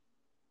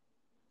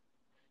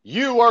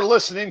You are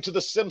listening to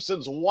the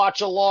Simpsons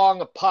Watch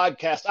Along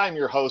podcast. I'm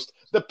your host,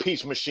 the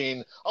Peach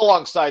Machine.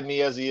 Alongside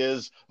me, as he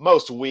is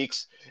most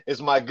weeks, is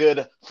my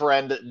good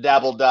friend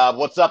Dabble Dob.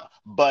 What's up,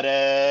 buddy?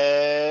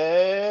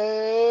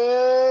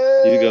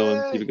 Keep it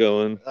going. Keep it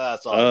going.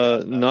 That's all I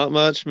got. Not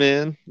much,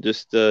 man.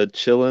 Just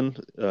chilling.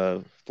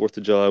 4th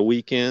of July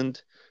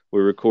weekend.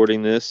 We're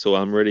recording this, so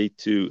I'm ready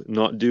to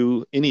not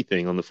do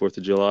anything on the 4th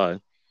of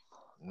July.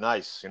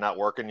 Nice. You're not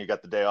working. You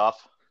got the day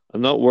off. I'm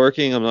not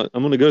working. I'm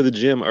gonna go to the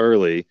gym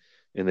early,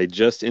 and they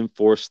just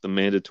enforced the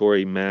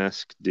mandatory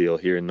mask deal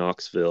here in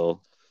Knoxville.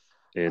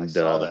 I And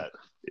saw that.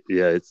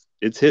 yeah,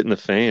 it's hitting the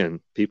fan.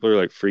 People are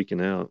like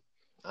freaking out.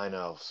 I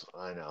know.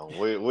 I know.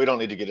 We don't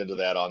need to get into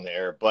that on the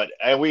air, but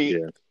and we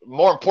Yeah.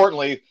 more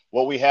importantly,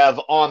 what we have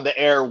on the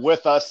air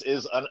with us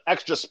is an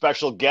extra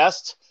special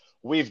guest.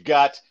 We've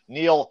got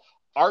Neil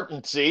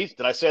Artensy.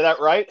 Did I say that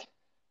right?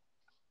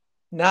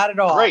 Not at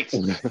all. Great.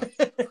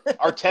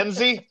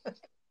 Artenzi?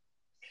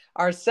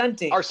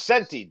 Arsenti.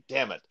 Arcenti.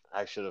 Damn it.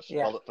 I should have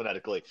Yeah. spelled it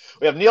phonetically.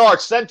 We have Neil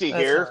Arcenti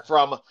That's here her.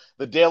 from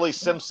the Daily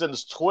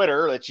Simpsons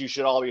Twitter that you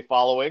should all be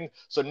following.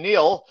 So,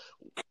 Neil,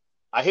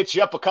 I hit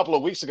you up a couple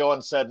of weeks ago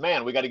and said,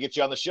 man, we got to get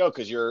you on the show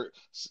because you're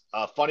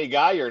a funny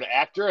guy, you're an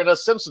actor, and a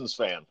Simpsons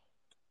fan.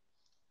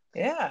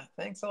 Yeah,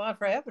 thanks a lot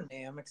for having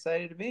me. I'm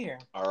excited to be here.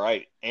 All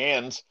right.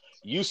 And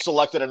you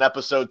selected an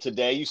episode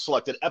today. You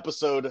selected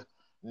episode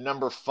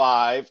number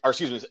 5, or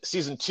excuse me,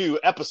 season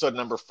 2, episode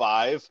number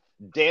 5,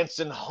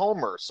 Dancing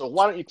Homer. So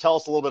why don't you tell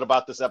us a little bit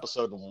about this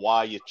episode and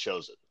why you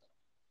chose it?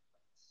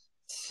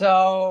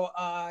 So,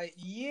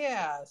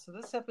 so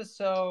this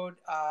episode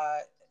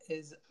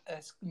is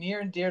near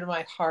and dear to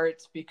my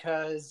heart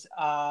because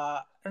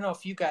I don't know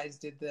if you guys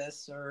did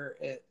this or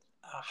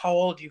how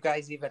old you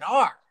guys even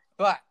are,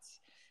 but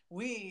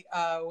we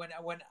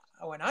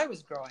when I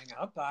was growing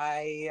up,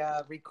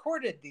 I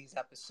recorded these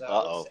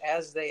episodes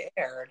as they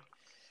aired.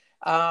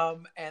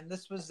 And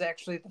this was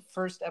actually the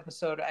first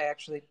episode I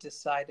actually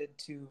decided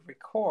to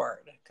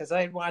record because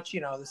I'd watch,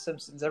 The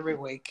Simpsons every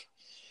week.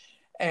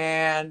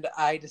 And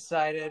I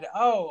decided,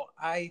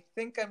 I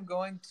think I'm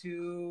going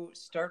to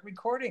start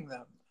recording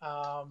them.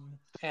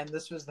 And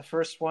this was the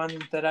first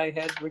one that I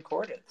had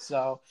recorded.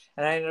 So,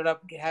 and I ended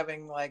up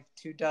having like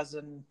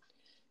 24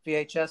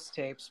 VHS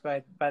tapes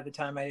by the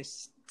time I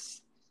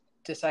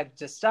decided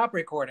to stop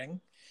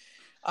recording.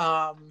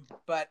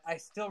 But I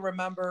still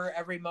remember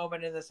every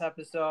moment in this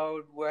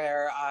episode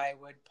where I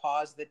would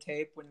pause the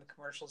tape when the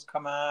commercials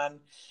come on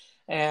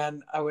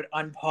and I would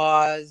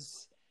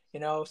unpause,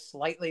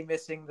 slightly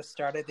missing the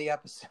start of the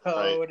episode.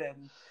 Right.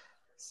 And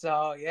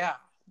so, yeah,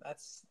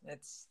 it's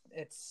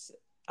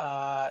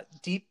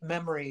deep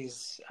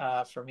memories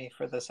for me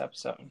for this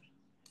episode.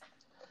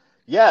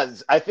 Yeah,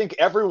 I think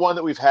everyone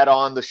that we've had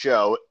on the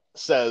show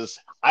says,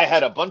 I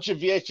had a bunch of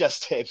VHS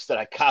tapes that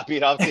I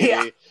copied off TV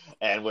Yeah.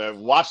 and we've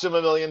watched them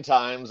a million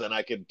times, and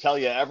I could tell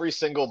you every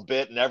single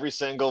bit and every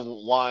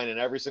single line and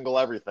every single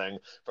everything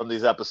from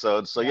these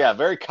episodes. So, yeah,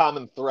 very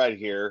common thread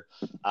here.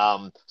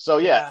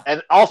 Yeah.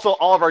 And also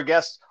all of our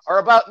guests are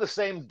about the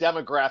same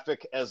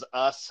demographic as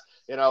us,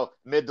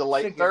 mid to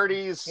late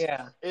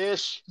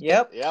 30s-ish.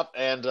 Yep.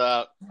 And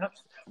Yep.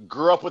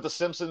 grew up with The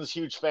Simpsons,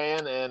 huge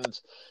fan. And,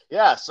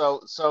 yeah,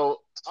 so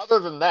other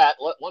than that,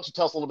 why don't you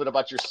tell us a little bit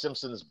about your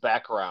Simpsons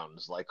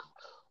backgrounds?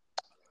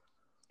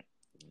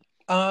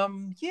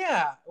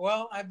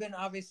 Well, I've been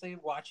obviously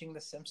watching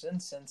The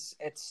Simpsons since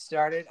it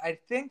started. I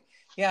think,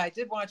 I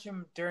did watch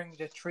them during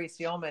the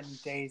Tracy Ullman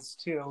days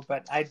too,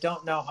 but I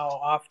don't know how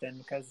often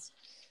because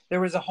there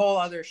was a whole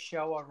other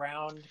show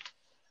around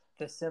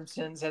The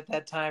Simpsons at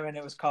that time, and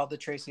it was called The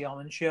Tracy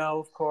Ullman Show,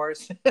 of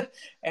course.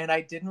 And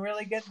I didn't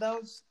really get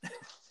those,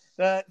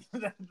 the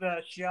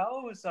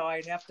show, so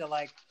I'd have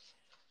to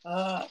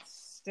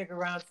stick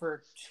around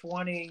for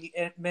 20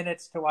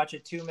 minutes to watch a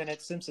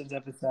 2-minute Simpsons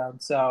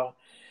episode. So,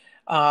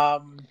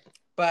 I've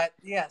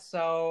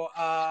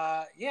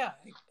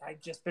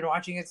just been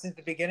watching it since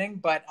the beginning,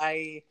 but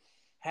I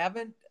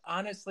haven't,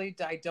 honestly,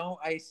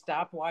 I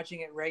stopped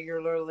watching it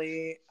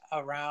regularly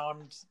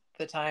around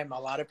the time a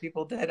lot of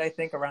people did. I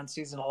think around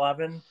season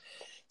 11,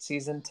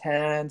 season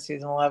 10,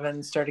 season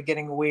 11 started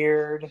getting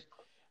weird.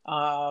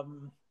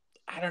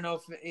 I don't know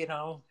if,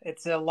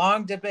 it's a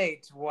long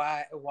debate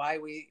why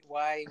we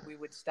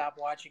would stop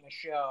watching a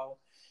show.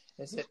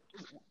 Is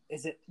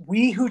it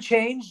we who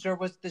changed, or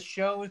was the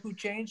show who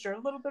changed, or a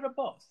little bit of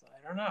both?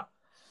 I don't know.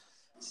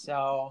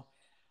 So,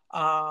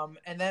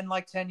 and then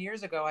like 10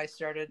 years ago, I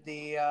started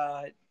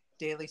the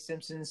Daily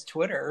Simpsons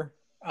Twitter.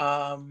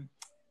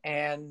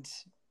 And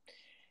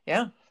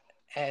yeah,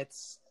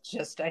 it's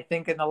just, I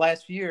think in the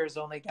last few years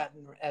only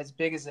gotten as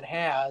big as it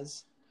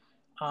has.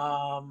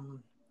 I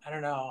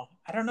don't know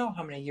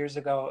how many years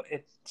ago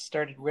it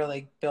started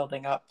really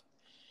building up,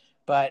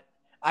 but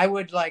I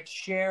would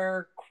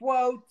share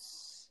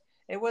quotes.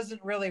 It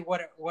wasn't really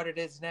what it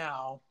is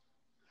now.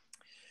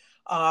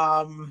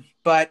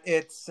 But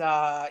it's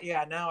now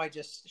I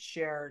just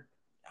share,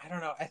 I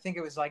don't know, I think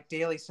it was like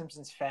Daily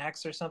Simpsons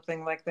Facts or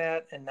something like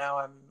that, and now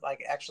I'm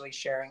actually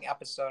sharing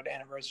episode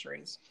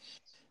anniversaries.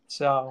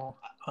 So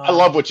I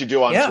love what you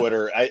do on yeah.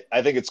 Twitter.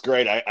 I think it's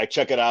great. I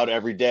check it out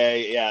every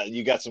day. Yeah,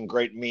 you got some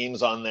great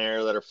memes on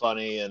there that are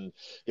funny, and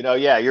you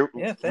Yeah,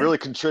 really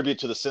thanks. contribute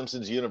to the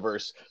Simpsons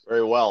universe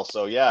very well.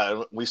 So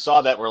yeah, we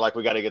saw that. We're like,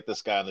 we got to get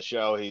this guy on the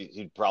show.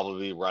 He'd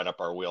probably be right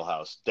up our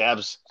wheelhouse.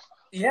 Dabs.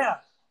 Yeah,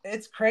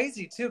 it's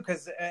crazy too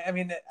because I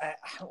mean,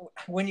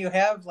 when you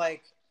have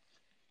like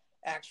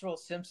actual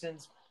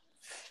Simpsons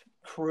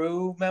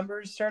crew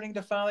members starting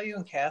to follow you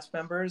and cast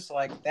members,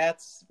 like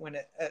that's when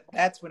it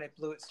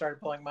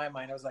started blowing my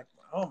mind. I was like,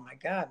 oh my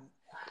god,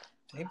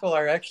 people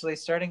are actually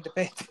starting to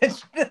pay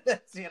attention to this.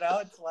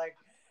 It's like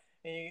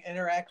you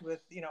interact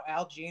with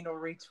Al Jean will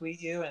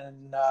retweet you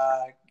and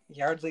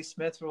Yardley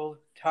Smith will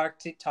talk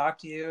to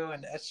you,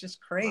 and it's just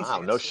crazy. Wow,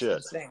 no It's just shit.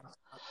 insane.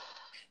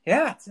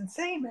 Yeah, it's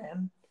insane,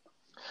 man.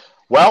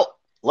 Well,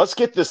 let's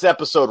get this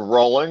episode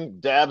rolling.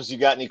 Dabs, you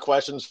got any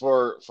questions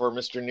for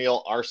Mr.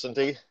 Neil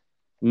Arsenty?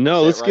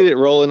 No, let's get it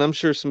rolling. I'm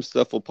sure some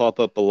stuff will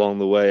pop up along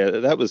the way.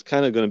 That was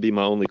kind of going to be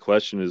my only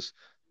question is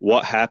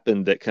what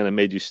happened that kind of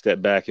made you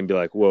step back and be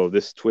like, whoa,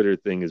 this Twitter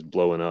thing is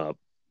blowing up.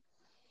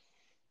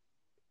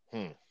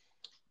 Got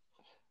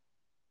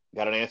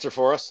an answer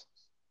for us?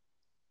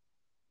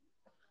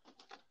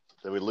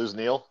 Did we lose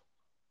Neil?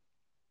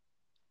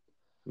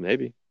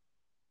 Maybe.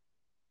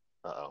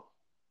 Uh-oh.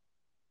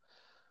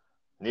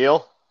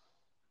 Neil?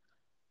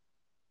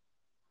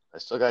 I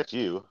still got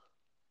you.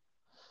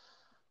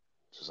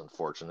 Which is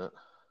unfortunate.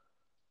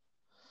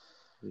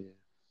 Yeah.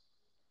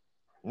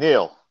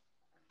 Neil.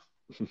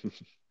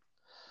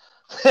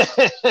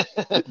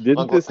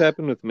 Didn't this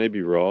happen with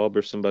maybe Rob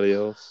or somebody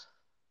else?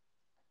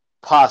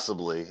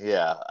 Possibly,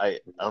 yeah.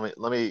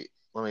 Let me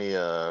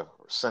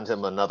send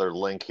him another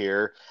link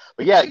here.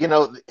 But yeah,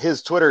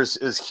 his Twitter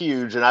is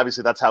huge, and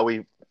obviously that's how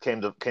we came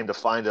to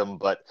find him.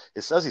 But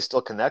it says he's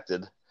still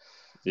connected.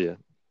 Yeah.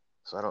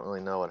 So I don't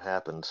really know what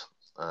happened,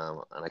 and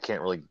I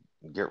can't really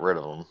get rid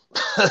of him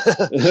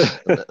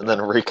and then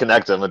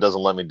reconnect him. It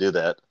doesn't let me do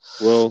that.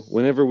 Well,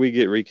 whenever we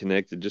get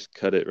reconnected, just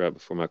cut it right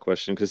before my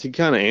question because he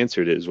kind of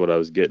answered it is what I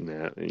was getting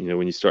at.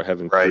 When you start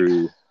having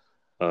crew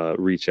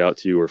reach out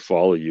to you or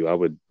follow you, I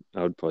would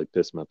probably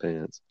piss my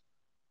pants.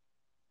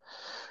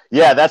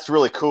 Yeah, that's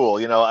really cool.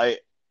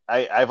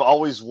 I've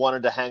always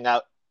wanted to hang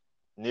out.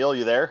 Neil,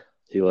 you there?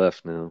 He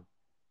left now.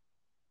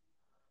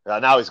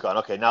 Now he's gone.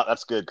 Okay, now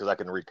that's good because I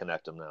can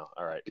reconnect him now.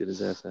 All right. Get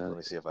his ass out. Let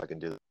me see if I can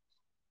do that.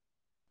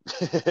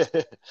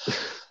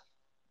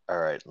 All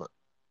right.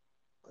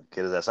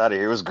 Get his ass out of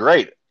here. It was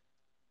great.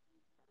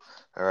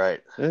 All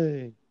right.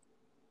 Hey.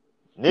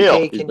 Neil.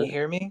 Hey, can you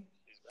hear me?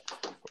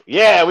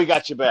 Yeah, we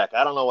got you back.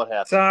 I don't know what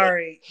happened.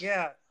 Sorry. But...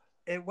 Yeah.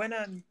 It went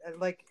on,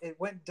 it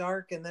went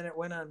dark and then it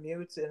went on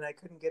mute and I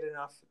couldn't get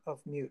enough of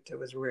mute. It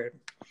was weird.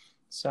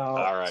 So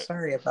all right.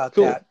 Sorry about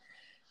that.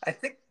 I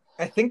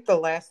think the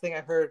last thing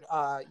I heard,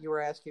 you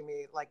were asking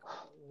me like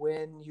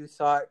when you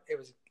thought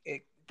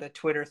the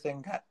Twitter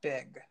thing got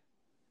big.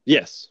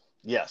 Yes.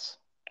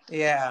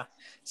 Yeah.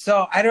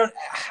 So I don't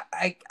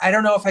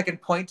know if I can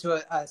point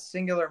to a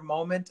singular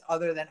moment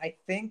other than I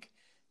think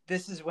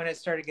this is when it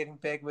started getting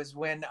big was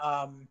when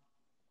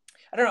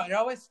I don't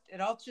know, it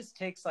all just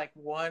takes like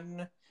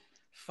one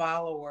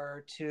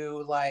follower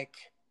to like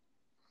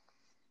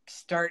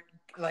start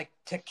like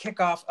to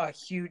kick off a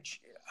huge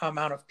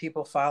amount of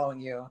people following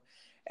you.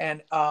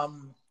 And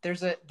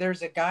there's a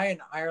guy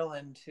in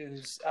Ireland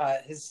who's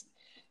his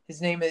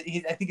name is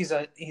I think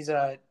he's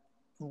a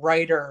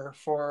writer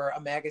for a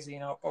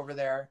magazine over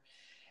there,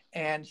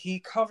 and he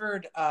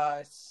covered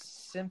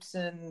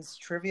Simpsons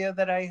trivia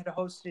that I had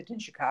hosted in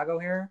Chicago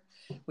here.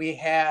 We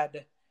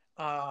had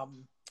a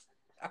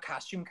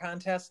costume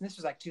contest, and this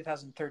was like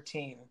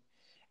 2013,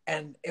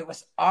 and it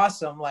was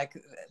awesome. Like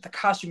the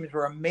costumes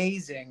were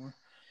amazing,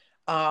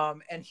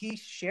 and he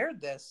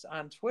shared this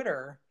on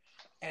Twitter,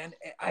 and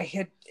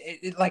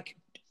it like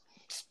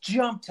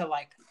jumped to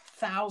like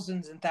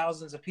thousands and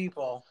thousands of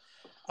people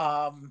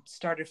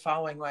started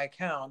following my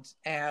account,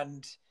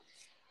 and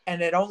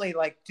it only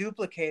like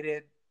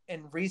duplicated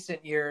in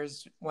recent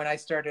years when I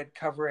started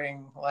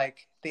covering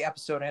like the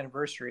episode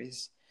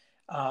anniversaries.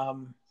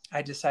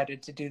 I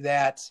decided to do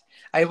that.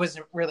 I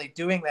wasn't really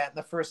doing that in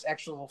the first I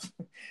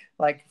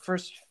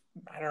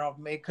don't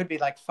know, it could be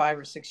like 5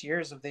 or 6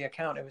 years of the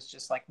account. It was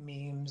just like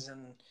memes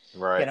and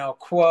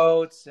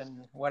quotes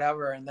and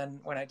whatever. And then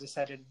when I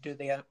decided to do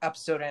the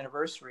episode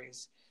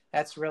anniversaries,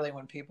 that's really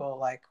when people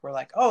were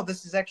like, oh,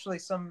 this is actually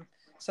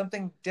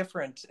something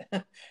different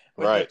with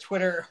the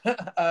Twitter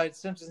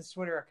Simpsons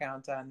Twitter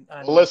account on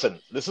well, listen,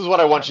 this is what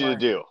I want you to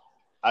do.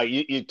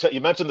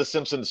 You mentioned the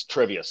Simpsons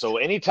trivia. So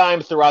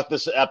anytime throughout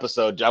this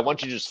episode, I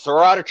want you to just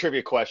throw out a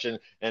trivia question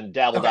and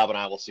Dabble and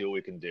I will see what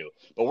we can do.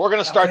 But we're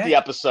going to start the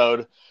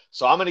episode.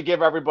 So I'm going to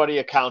give everybody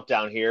a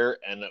countdown here.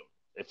 And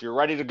if you're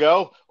ready to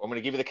go, I'm going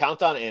to give you the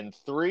countdown in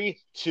 3,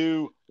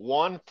 2,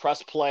 1.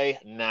 Press play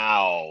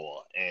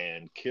now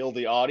and kill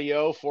the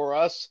audio for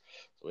us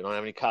so we don't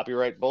have any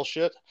copyright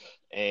bullshit.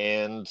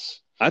 And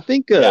I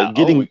think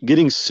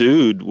getting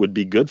sued would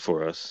be good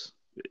for us.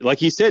 Like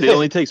he said, it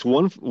only takes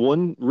one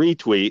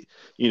retweet.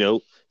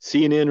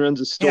 CNN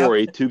runs a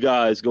story, two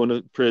guys going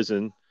to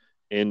prison,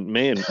 and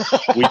man,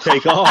 we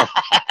take off.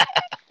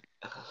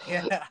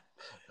 Yeah.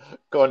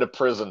 Going to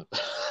prison.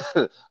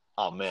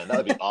 Oh man, that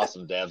would be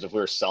awesome, Dabs, if we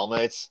were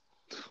cellmates.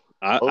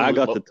 I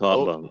got the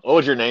top bunk. What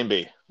would your name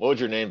be?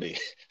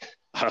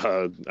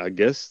 I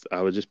guess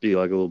I would just be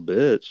like a little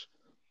bitch.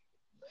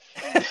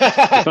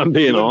 If I'm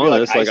being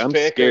honest, like I'm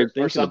scared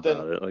thinking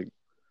about it. Like,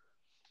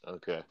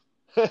 okay.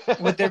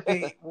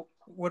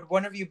 Would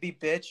one of you be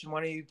bitch and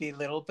one of you be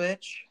little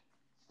bitch?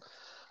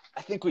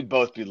 I think we'd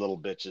both be little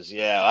bitches.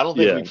 Yeah, I don't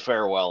think we'd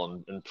fare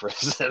well in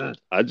prison.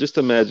 I just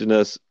imagine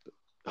us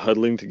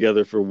huddling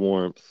together for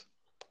warmth,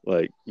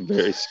 like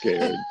very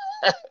scared.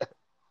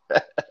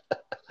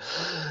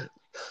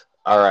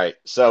 All right,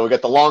 so we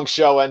got the long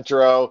show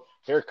intro.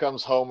 Here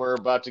comes Homer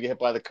about to get hit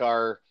by the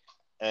car,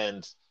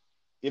 and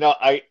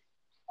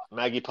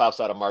Maggie pops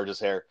out of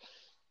Marge's hair.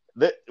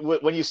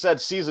 When you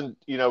said season,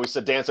 we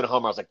said Dancing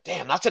Homer, I was like,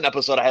 damn, that's an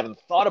episode I haven't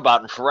thought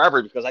about in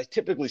forever because I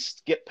typically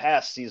skip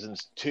past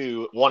seasons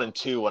 1 and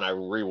 2 when I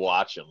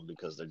rewatch them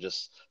because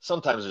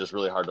sometimes they're just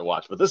really hard to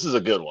watch. But this is a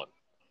good one.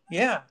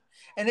 Yeah,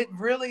 and it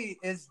really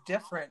is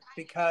different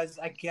because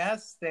I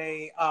guess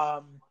they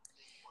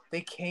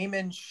came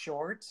in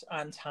short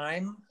on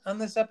time on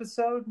this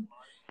episode,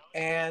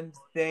 and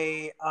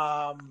they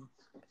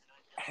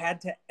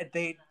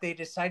they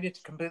decided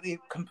to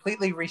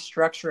completely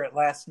restructure it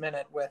last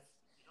minute with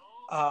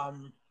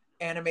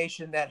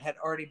animation that had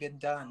already been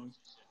done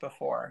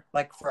before,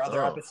 like for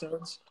other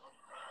episodes.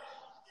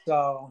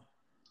 So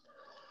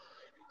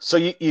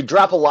you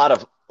drop a lot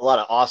of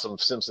awesome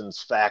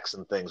Simpsons facts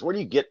and things. Where do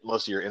you get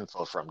most of your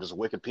info from? Just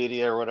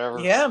Wikipedia or whatever?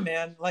 Yeah,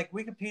 man, like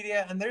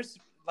Wikipedia, and there's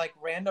like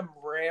random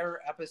rare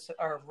episode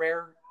or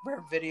rare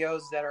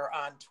videos that are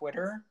on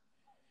Twitter.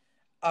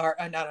 Or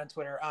not on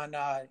Twitter, on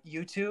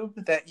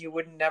YouTube that you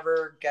would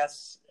never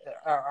guess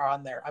are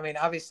on there. I mean,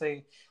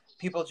 obviously,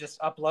 people just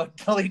upload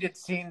deleted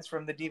scenes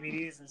from the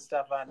DVDs and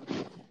stuff on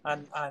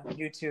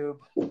YouTube,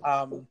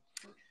 and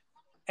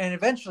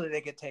eventually they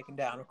get taken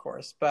down, of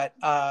course. But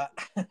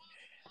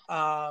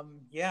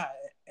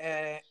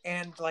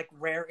and like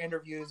rare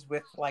interviews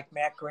with like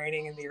Matt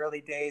Groening in the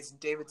early days and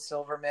David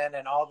Silverman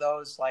and all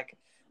those like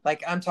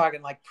I'm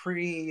talking like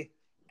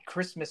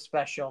pre-Christmas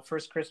special,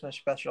 first Christmas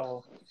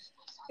special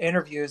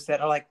interviews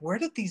that are like, where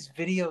did these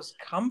videos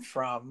come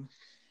from?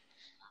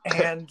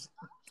 And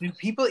do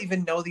people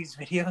even know these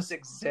videos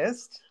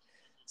exist?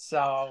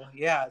 So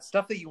yeah,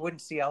 stuff that you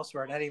wouldn't see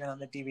elsewhere, not even on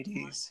the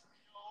DVDs.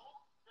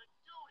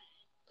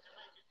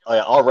 Oh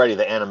yeah, already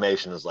the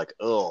animation is like,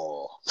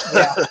 oh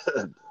yeah.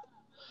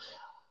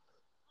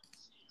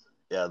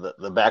 Yeah,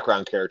 the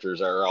background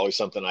characters are always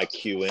something I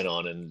cue in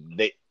on,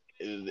 and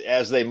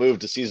as they move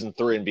to season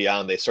 3 and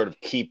beyond, they sort of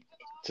keep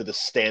to the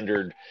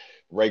standard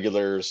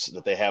regulars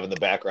that they have in the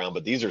background,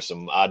 but these are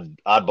some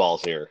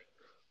oddballs here.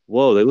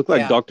 Whoa, they look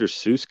like Dr.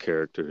 Seuss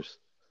characters.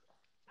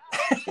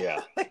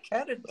 Yeah, they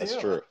kind of do. That's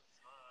true.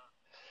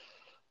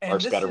 And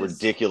Art's got a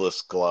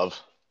ridiculous glove.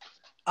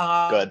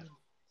 Good.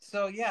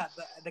 So yeah,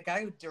 the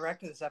guy who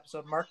directed this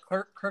episode, Mark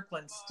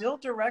Kirkland, still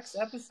directs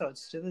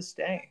episodes to this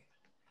day.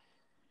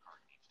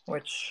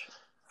 Which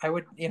I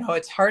would,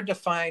 it's hard to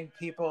find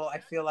people, I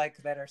feel like,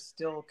 that are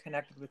still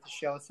connected with the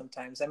show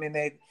sometimes. I mean,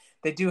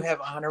 they do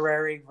have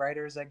honorary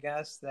writers, I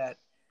guess, that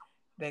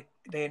they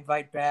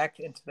invite back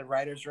into the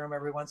writer's room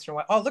every once in a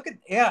while. Oh, look at,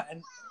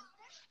 and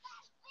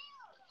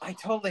I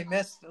totally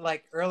missed,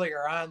 like,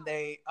 earlier on,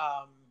 they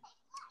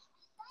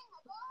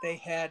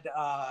had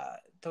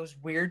those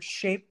weird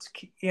shaped,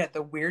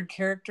 the weird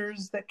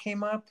characters that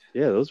came up.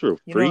 Yeah, those were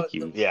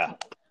freaky.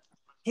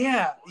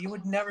 Yeah, you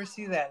would never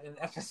see that in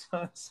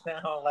episodes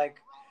now, like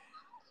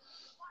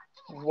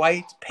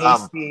white,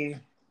 pasty,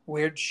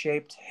 weird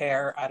shaped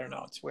hair. I don't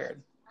know. It's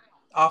weird.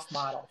 Off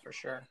model for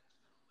sure.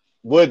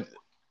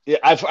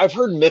 I've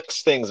heard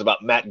mixed things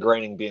about Matt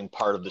Groening being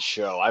part of the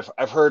show.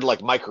 I've heard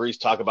like Mike Reiss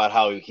talk about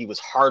how he was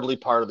hardly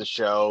part of the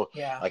show.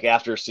 Yeah. Like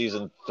after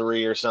season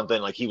 3 or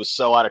something, like he was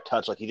so out of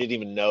touch, like he didn't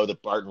even know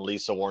that Bart and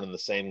Lisa weren't in the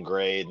same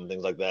grade and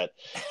things like that.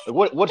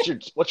 Like, what's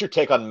your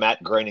take on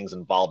Matt Groening's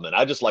involvement?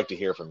 I'd just like to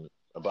hear from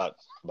about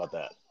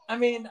that. I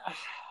mean,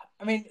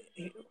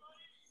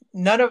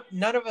 none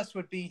of us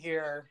would be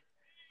here,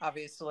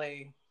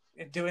 obviously,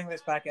 doing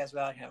this podcast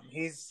without him.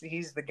 He's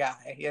the guy,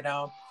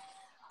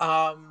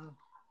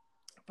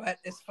 But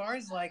as far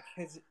as like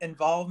his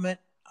involvement,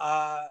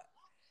 I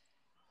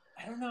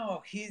don't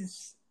know.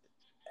 Is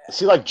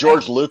he like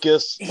George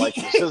Lucas? Like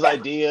it's his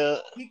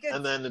idea,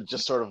 and then it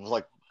just sort of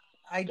like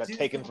got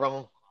taken from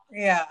him.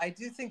 Yeah, I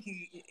do think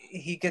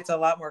he gets a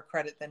lot more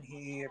credit than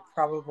he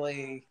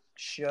probably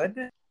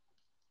should.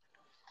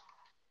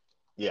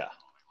 Yeah.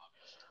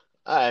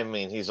 I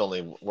mean, he's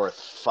only worth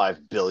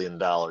 $5 billion,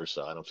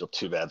 so I don't feel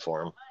too bad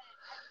for him.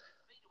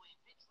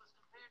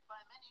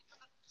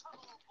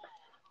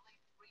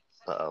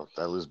 Uh-oh,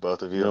 did I lose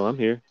both of you? No, I'm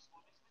here.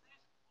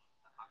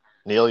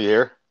 Neil, you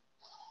here?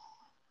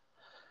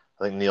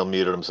 I think Neil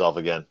muted himself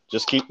again.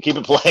 Just keep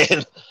it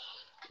playing.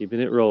 Keeping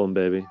it rolling,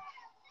 baby.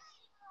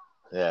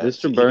 Yeah,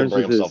 Mr. Burns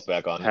with his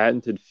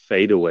patented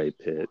fadeaway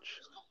pitch.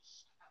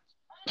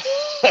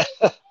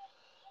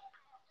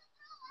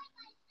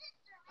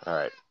 All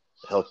right.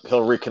 He'll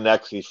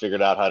reconnect. He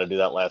figured out how to do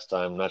that last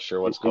time. Not sure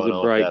what's going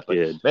on with that.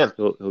 He's a bright kid.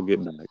 Man, he'll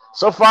get back.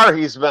 So far,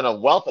 he's been a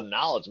wealth of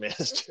knowledge, man.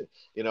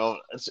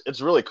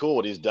 It's really cool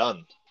what he's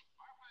done.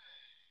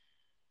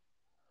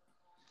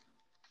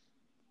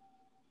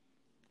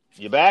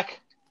 You back?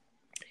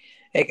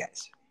 Hey,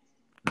 guys.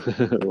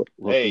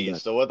 Hey, you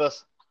still with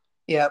us?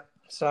 Yep.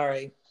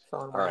 Sorry.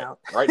 Phone went out.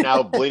 Right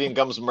now, Bleeding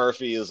Gums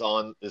Murphy is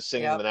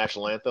singing the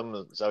national anthem.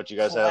 Is that what you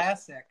guys have?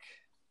 Classic.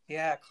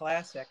 Yeah,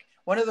 classic.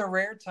 One of the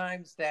rare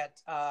times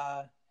that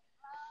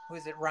who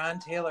is it? Ron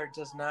Taylor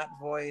does not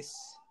voice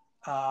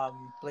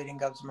Bleeding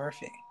Gums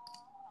Murphy.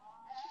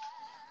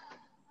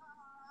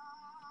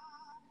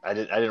 I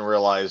didn't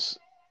realize.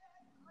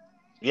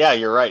 Yeah,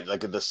 you're right.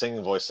 Like the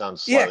singing voice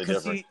sounds slightly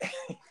different.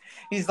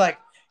 He's like,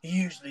 he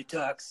usually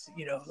talks,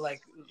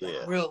 like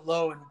real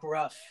low and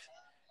gruff.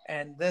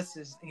 And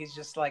he's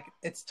just like,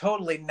 it's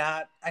totally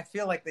not. I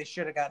feel like they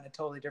should have gotten a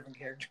totally different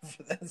character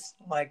for this.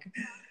 Like,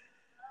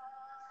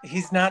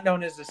 he's not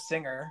known as a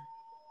singer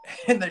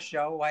in the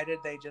show. Why did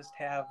they just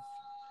have,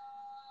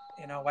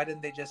 why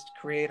didn't they just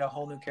create a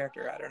whole new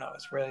character? I don't know.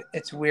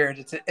 It's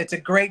weird. It's a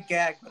great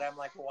gag, but I'm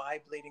like, why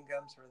Bleeding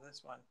Gums for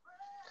this one?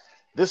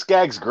 This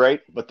gag's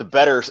great, but the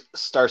better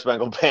Star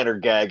Spangled Banner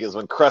gag is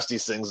when Krusty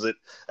sings it.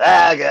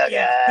 I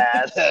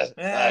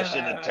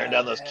shouldn't have turned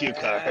down those cue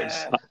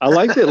cards. I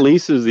like that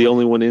Lisa's the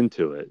only one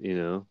into it,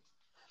 Yeah.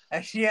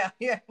 I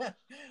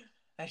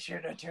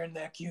should have turned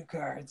down the cue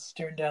cards.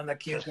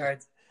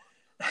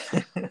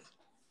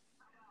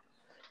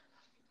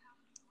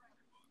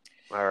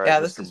 All right,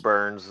 yeah, Mr.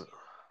 Burns.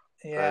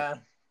 Yeah.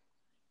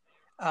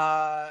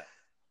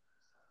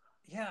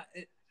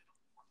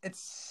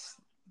 It's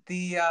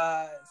the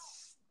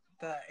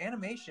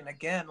animation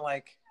again,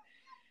 like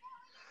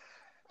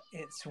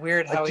it's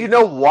weird how do you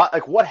know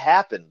what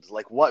happened?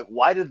 Like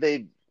why did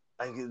they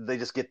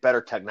just get better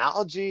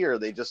technology, or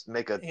they just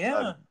make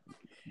I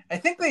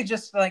think they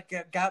just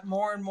got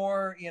more and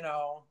more,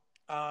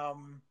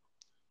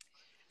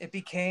 it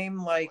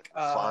became like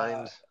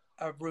a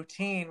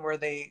routine where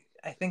they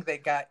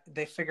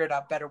figured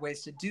out better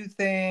ways to do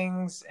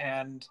things,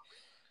 and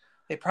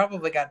they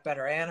probably got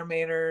better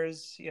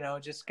animators,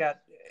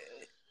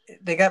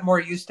 they got more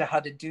used to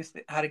how to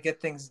get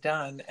things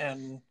done,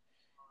 and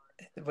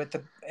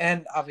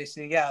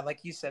obviously, yeah,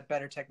 like you said,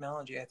 better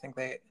technology. I think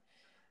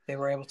they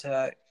were able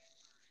to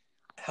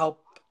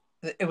help.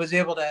 It was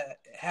able to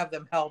have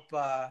them help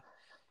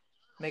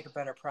make a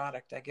better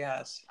product, I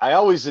guess. I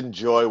always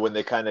enjoy when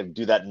they kind of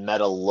do that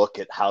meta look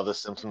at how the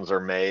Simpsons are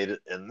made,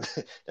 and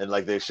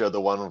like they show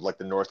the one with like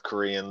the North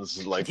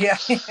Koreans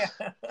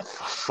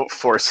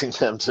forcing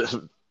them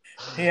to.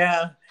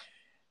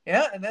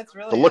 Yeah, and that's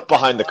really the look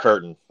behind the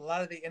curtain. A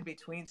lot of the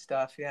in-between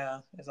stuff,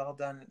 is all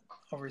done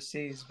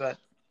overseas, but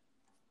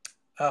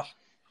I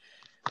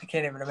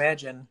can't even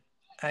imagine.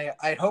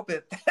 I hope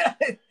it.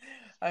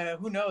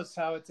 Who knows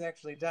how it's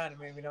actually done? I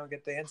mean, we don't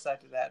get the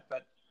insight to that,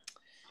 but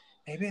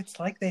maybe it's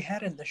like they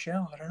had it in the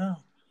show. I don't know.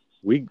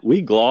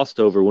 We glossed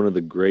over one of the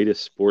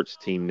greatest sports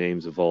team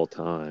names of all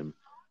time,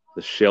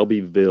 the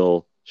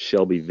Shelbyvillians.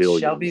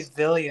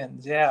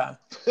 Shelbyvillians, yeah.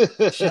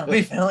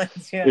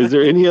 Shelbyvillians, yeah. Is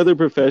there any other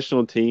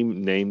professional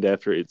team named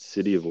after its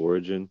city of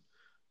origin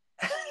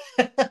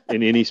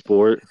in any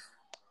sport?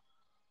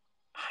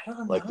 I don't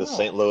know. Like the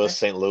St.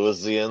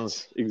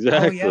 Louisians?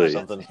 Exactly. Oh, yeah,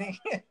 something.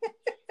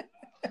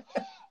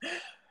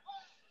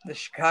 The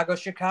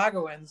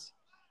Chicagoans.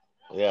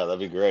 Yeah, that'd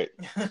be great.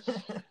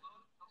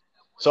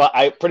 So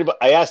I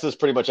ask this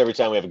pretty much every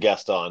time we have a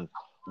guest on.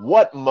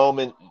 What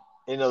moment?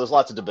 There's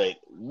lots of debate.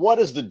 What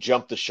is the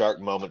jump the shark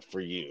moment for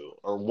you?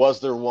 Or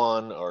was there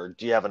one? Or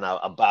do you have an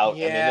about?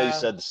 Yeah. I mean, I know you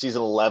said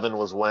season 11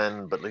 was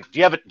when, but do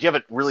you have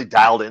it really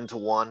dialed into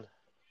one?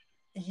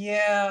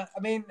 Yeah, I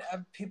mean,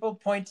 people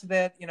point to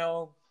that,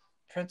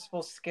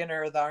 Principal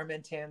Skinner, the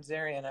Armin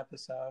Tamzarian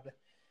episode.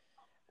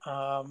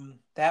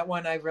 That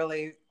one I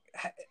really,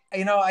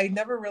 I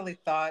never really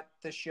thought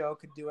the show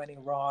could do any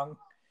wrong.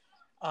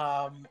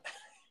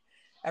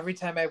 Every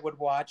time I would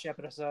watch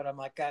episode, I'm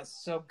like, God,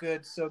 so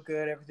good,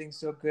 everything's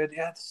so good.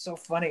 Yeah, it's so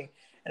funny.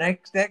 And I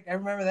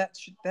remember that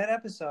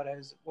episode.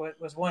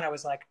 Was one I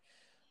was like,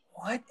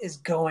 what is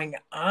going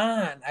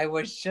on? I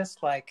was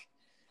just like,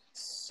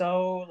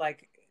 so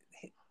like,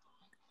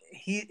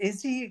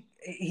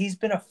 he's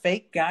been a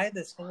fake guy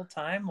this whole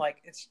time. Like,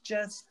 it's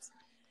just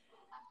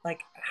like,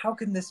 how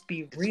can this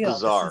be real? It's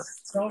bizarre.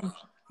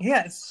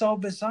 It's so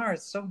bizarre.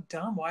 It's so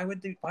dumb. Why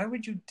would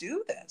you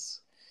do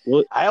this?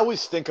 Well, I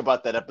always think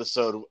about that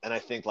episode, and I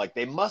think like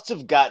they must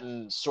have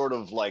gotten sort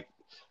of like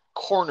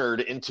cornered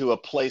into a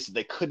place that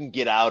they couldn't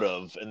get out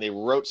of, and they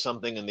wrote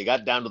something, and they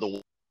got down to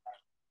the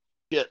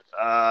shit.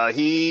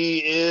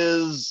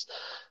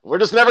 We're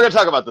just never going to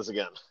talk about this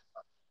again.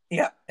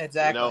 Yeah,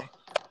 exactly.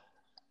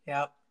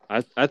 Yeah.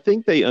 I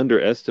think they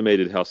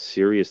underestimated how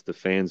serious the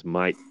fans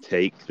might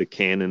take the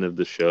canon of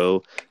the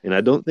show, and I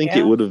don't think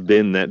it would have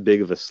been that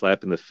big of a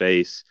slap in the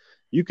face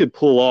you could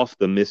pull off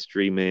the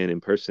mystery man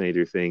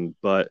impersonator thing,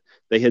 but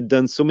they had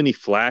done so many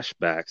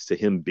flashbacks to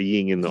him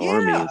being in the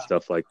army and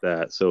stuff like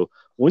that. So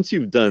once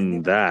you've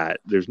done that,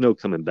 there's no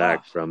coming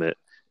back from it.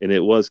 And it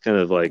was kind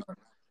of like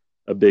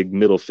a big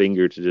middle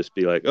finger to just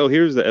be like, oh,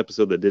 here's the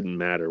episode that didn't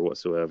matter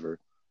whatsoever.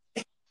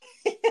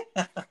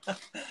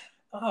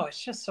 Oh,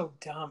 it's just so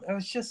dumb. It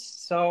was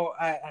just so,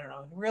 I don't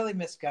know, really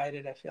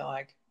misguided, I feel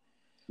like.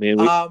 Man,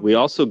 we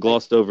also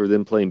glossed over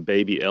them playing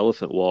Baby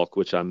Elephant Walk,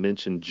 which I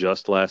mentioned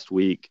just last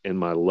week, and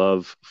my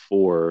love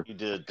for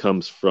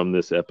comes from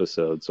this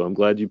episode. So I'm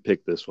glad you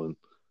picked this one.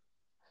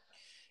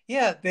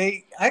 Yeah,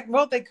 they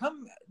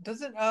come,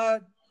 doesn't, I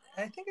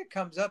think it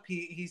comes up,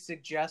 he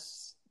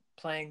suggests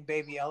playing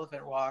Baby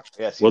Elephant Walk.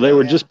 Yes, well, they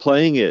were just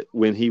playing it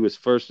when he was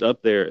first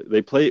up there.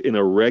 They play it in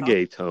a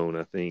reggae tone,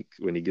 I think,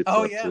 when he gets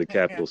up to the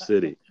capital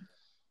city.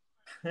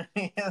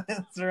 Yeah,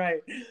 that's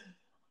right.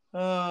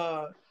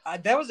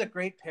 That was a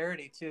great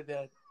parody too.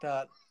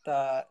 The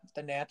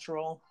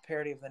Natural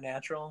parody of The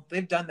Natural.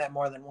 They've done that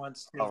more than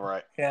once too. All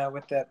right. Yeah,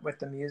 with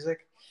the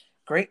music.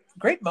 Great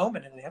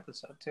moment in the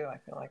episode too, I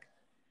feel like.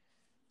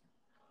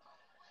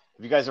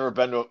 Have you guys ever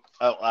been to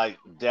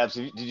Dabs?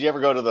 Did you ever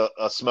go to the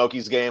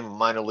Smokies game,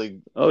 minor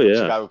league? Oh yeah,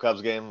 Chicago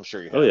Cubs game. I'm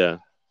sure you have. Oh yeah,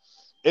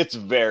 it's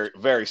very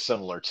very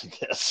similar to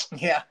this.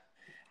 Yeah,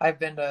 I've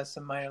been to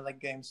some minor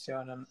league games too,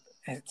 and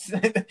it's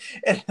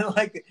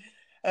like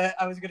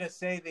I was gonna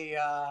say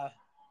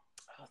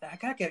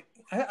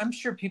I'm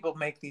sure people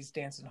make these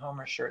Dancing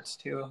Homer shirts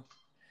too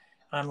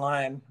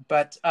online,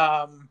 but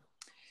I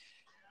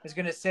was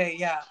gonna say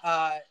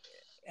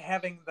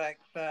having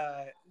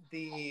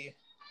the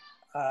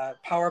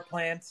power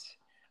plants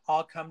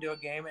all come to a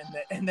game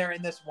and they're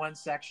in this one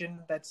section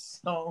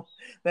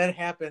that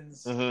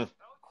happens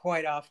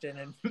quite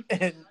often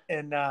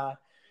in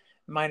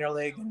minor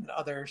league and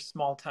other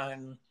small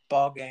time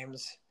ball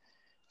games.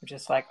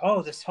 Just like,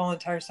 oh, this whole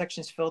entire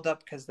section's filled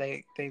up because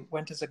they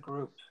went as a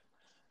group.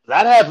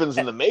 That happens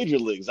in the major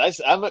leagues.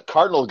 I'm at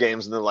Cardinal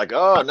games and they're like,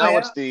 oh, now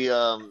it's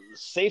the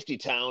safety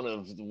town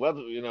of the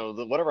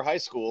whatever high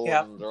school,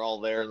 and they're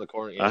all there in the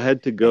corner. I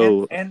had to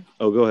go.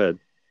 Go ahead.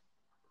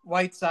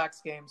 White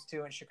Sox games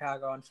too in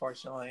Chicago,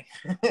 unfortunately.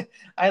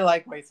 I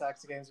like White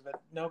Sox games,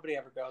 but nobody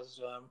ever goes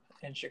to them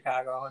in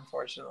Chicago,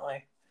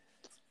 unfortunately.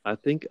 I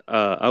think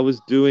I was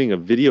doing a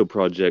video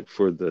project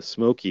for the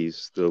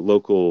Smokies, the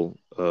local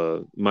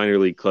minor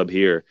league club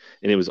here,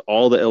 and it was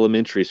all the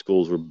elementary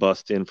schools were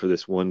bussed in for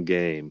this one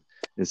game.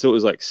 And so it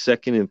was like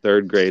second and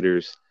third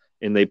graders,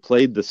 and they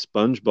played the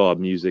SpongeBob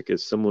music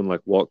as someone like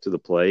walked to the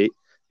plate,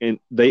 and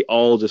they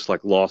all just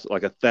like lost,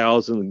 like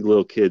 1,000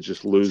 little kids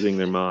just losing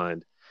their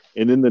mind.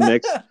 And then the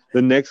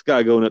next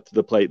guy going up to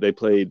the plate, they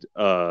played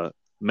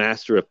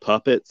Master of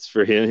Puppets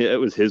for him. It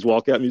was his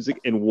walkout music,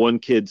 and one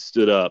kid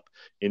stood up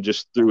and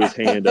just threw his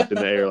hand up in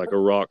the air like a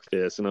rock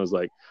fist. And I was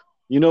like,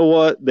 you know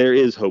what? There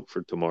is hope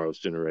for tomorrow's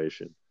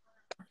generation.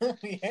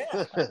 Yeah,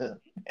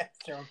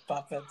 Master of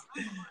Puppets.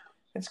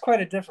 It's quite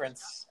a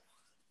difference.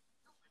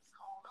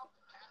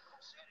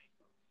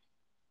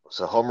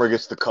 So Homer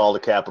gets the call to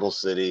Capital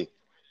City.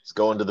 He's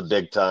going to the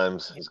big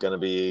times. He's going to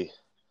be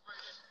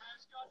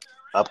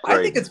upgrade.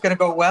 I think it's going to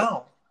go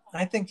well.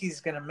 I think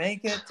he's going to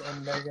make it,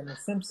 and the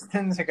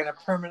Simpsons are going to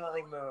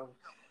permanently move.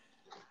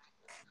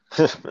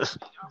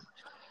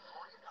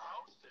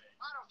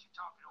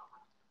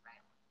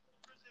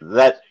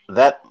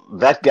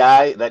 that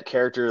guy, that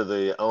character,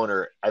 the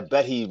owner, I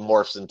bet he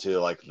morphs into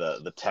like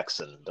the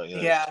Texan. Don't you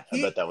know? Yeah,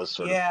 I bet that was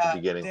sort of the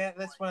beginning.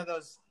 That's one of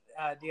those.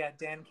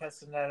 Dan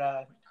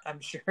Castaneda, I'm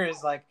sure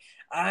is like,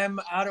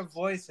 I'm out of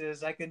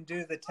voices. I can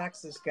do the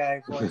Texas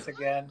guy voice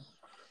again.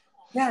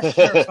 Yeah,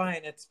 sure,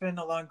 fine. It's been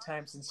a long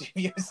time since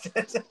you used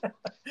it.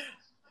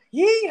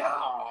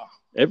 Yeehaw!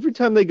 Every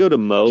time they go to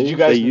mow,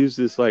 they use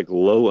this like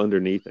low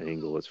underneath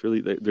angle. It's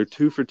really they're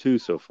 2 for 2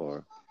 so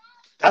far.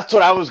 That's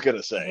what I was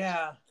gonna say.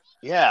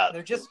 Yeah.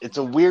 It's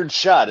a weird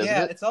shot, isn't it?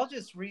 Yeah, it's all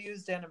just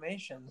reused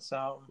animation.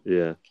 So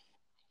yeah,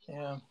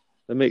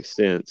 that makes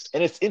sense.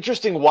 And it's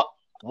interesting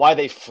why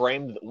they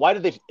framed. Why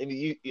did they?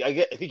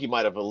 I think you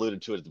might have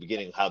alluded to it at the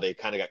beginning how they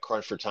kind of got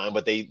crunched for time,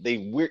 but they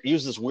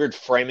use this weird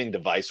framing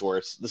device where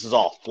this is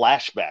all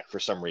flashback for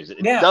some reason.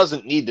 It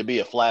doesn't need to be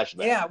a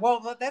flashback. Yeah,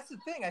 well, that's the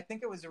thing. I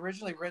think it was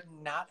originally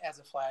written not as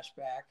a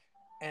flashback,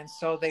 and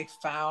so they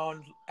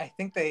found. I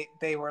think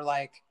they were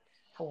like,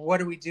 what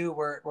do we do?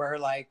 We're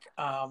like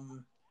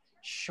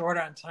short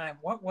on time.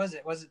 What was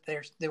it? Was it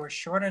they were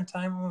short on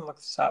time? I'm gonna look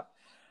this up.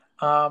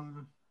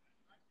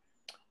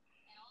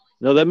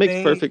 No, that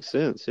makes perfect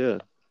sense. Yeah.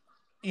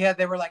 Yeah,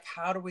 they were like,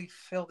 how do we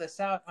fill this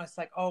out? I was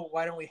like, oh,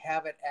 why don't we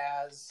have it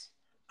as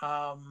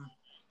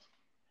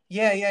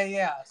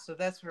yeah. So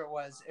that's what it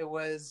was. It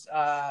was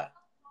I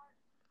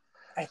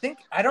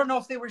don't know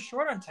if they were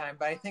short on time,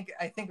 but I think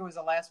it was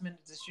a last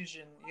minute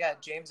decision. Yeah,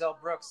 James L.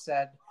 Brooks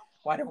said,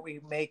 why don't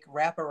we make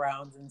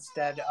wraparounds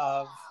instead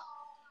of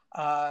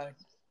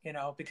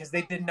because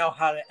they didn't know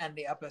how to end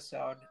the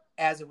episode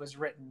as it was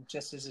written,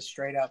 just as a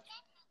straight up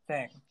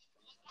thing.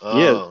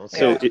 Yeah,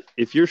 so Yeah.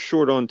 if you're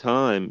short on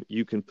time,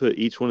 you can put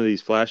each one of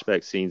these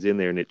flashback scenes in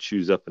there and it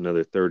chews up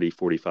another 30,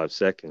 45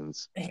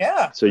 seconds.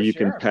 Yeah, So for you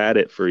can sure. pad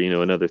it for,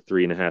 another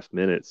 3.5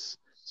 minutes.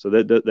 So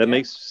that Yeah.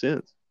 makes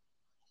sense.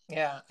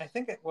 Yeah, I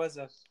think it was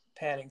a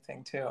padding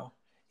thing too.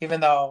 Even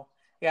though,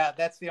 yeah,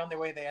 that's the only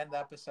way they end the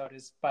episode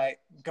is by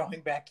going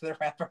back to the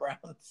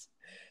wraparounds.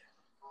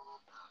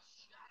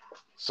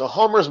 So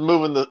Homer's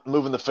moving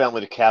the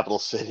family to Capital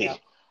City. Yeah.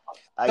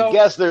 I So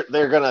guess they're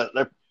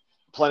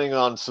planning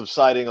on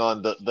subsiding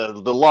on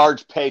the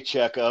large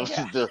paycheck of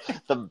Yeah.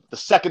 the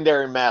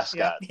secondary yeah,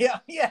 mascot.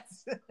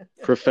 yes.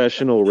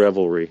 Professional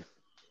revelry.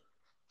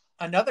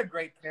 Another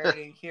great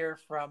parody here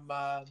from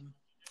what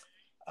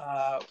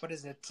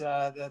is it?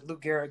 The Lou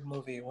Gehrig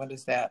movie. What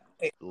is that?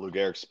 Lou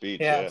Gehrig's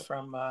speech, Yeah, yeah,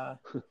 from oh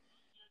god.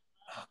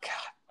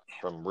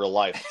 from real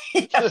life.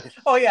 Yeah.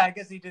 Oh yeah, I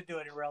guess he did do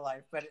it in real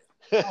life, but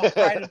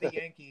Pride of the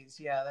Yankees.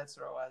 Yeah, that's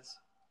what it was.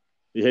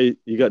 Yeah,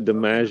 you got In the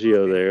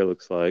DiMaggio movie. there,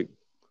 looks like.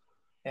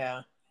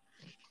 Yeah.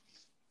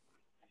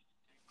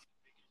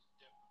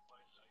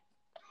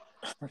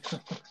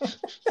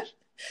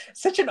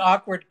 Such an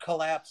awkward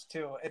collapse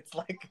too. It's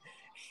like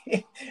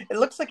it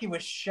looks like he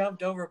was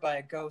shoved over by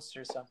a ghost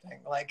or something.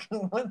 Like,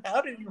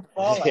 how did you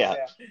fall like Yeah.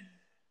 that?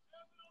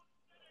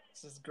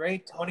 This is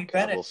great, Tony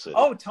Capital Bennett. City.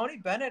 Oh, Tony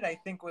Bennett, I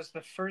think was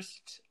the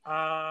first,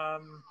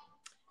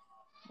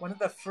 one of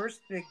the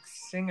first big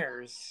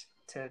singers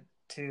to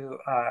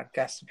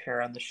guest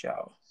appear on the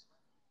show.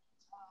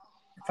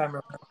 If I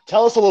remember.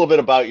 Tell us a little bit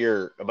about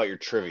your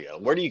trivia.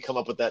 Where do you come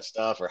up with that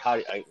stuff, or how?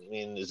 I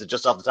mean, is it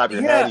just off the top of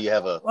your head? Yeah. Do you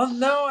have a? Well,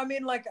 no, I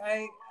mean, like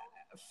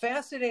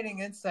fascinating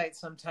insight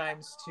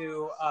sometimes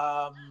to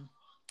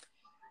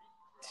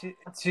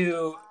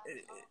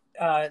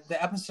the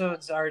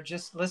episodes are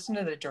just listen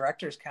to the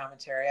director's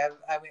commentary.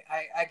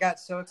 I got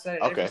so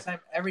excited Okay.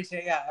 every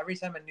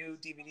time a new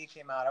DVD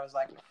came out, I was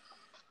like,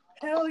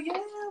 hell yeah,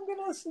 I'm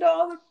gonna listen to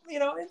all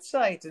the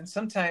insights. And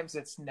sometimes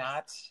it's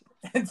not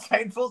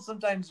insightful.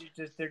 Sometimes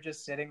they're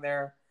just sitting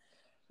there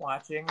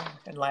watching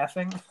and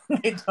laughing.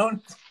 They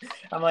don't.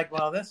 I'm like,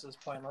 well, this was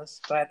pointless.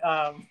 But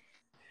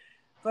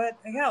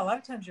yeah, a lot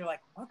of times you're like,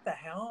 what the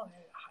hell?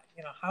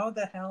 How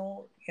the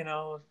hell,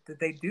 did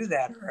they do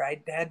that? Or I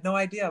had no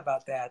idea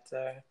about that.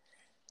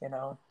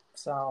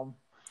 So.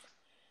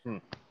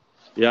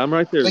 Yeah, I'm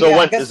right there. So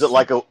yeah, is it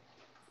like a?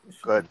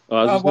 Go ahead.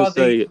 I was just going to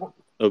say,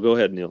 go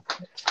ahead, Neil.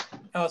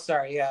 Oh,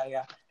 sorry.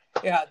 Yeah.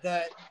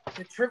 The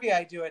trivia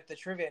I do at the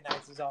trivia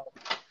nights is all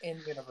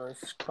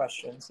in-universe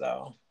questions,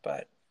 though.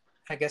 But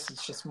I guess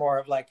it's just more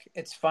of like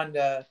it's fun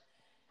to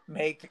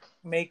make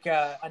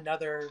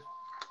another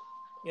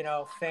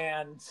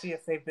fan see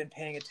if they've been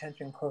paying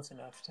attention close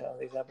enough to all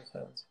these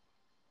episodes.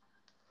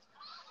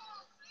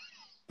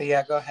 But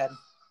yeah, go ahead.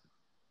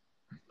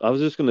 I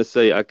was just going to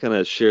say I kind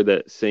of share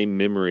that same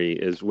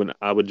memory as when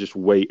I would just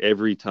wait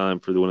every time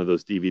for one of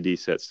those DVD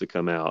sets to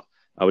come out.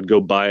 I would go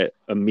buy it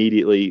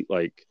immediately,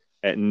 like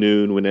at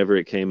noon, whenever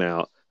it came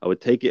out. I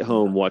would take it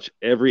home, watch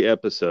every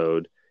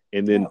episode,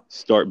 and then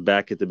start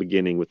back at the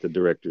beginning with the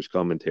director's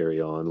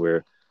commentary on,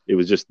 where it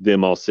was just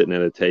them all sitting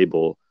at a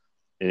table.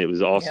 And it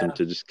was awesome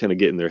to just kind of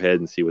get in their head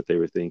and see what they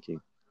were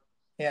thinking.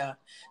 Yeah.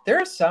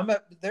 There's some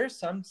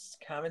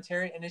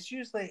commentary, and it's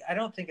usually, I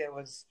don't think it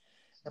was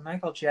the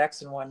Michael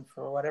Jackson one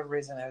for whatever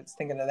reason. I was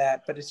thinking of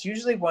that, but it's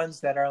usually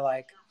ones that are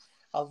like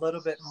a little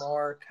bit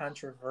more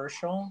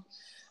controversial.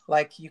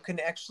 Like you can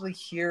actually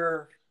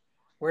hear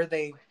where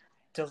they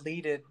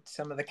deleted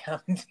some of the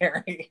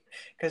commentary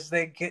because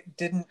they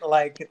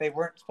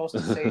weren't supposed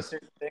to say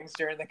certain things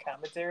during the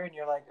commentary, and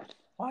you're like,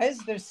 why is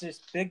there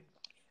this big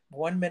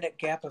 1 minute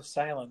gap of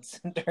silence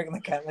during the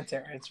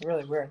commentary? It's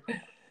really weird.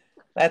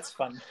 That's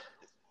fun.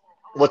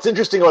 What's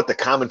interesting about the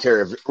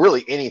commentary of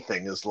really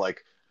anything is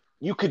like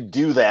you could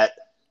do that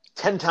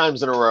 10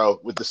 times in a row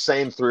with the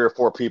same 3 or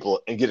 4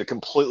 people and get a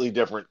completely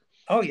different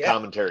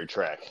commentary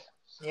track.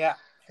 Yeah,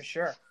 for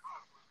sure.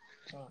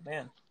 Oh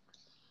man.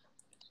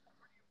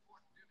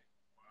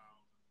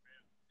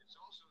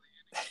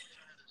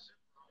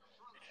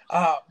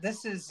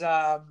 This is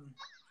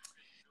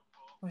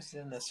who's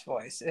in this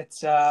voice? It's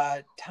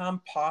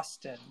Tom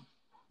Poston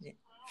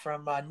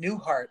from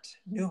Newhart.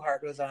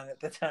 Newhart was on at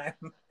the time.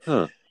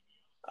 Huh.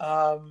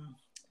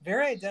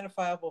 Very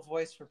identifiable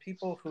voice for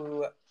people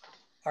who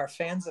are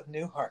fans of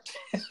Newhart.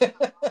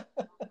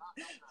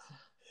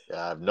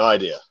 Yeah, I have no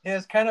idea. He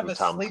has kind of a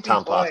sleepy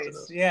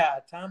voice. Yeah,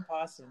 Tom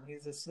Poston.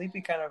 He's a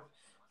sleepy kind of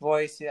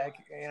voice. Yeah,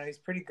 he's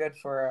pretty good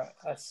for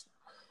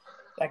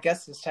I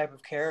guess this type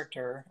of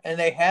character. And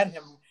they had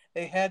him.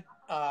 They had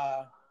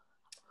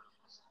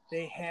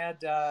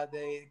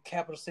the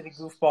Capital City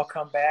Goofball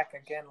come back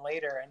again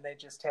later, and they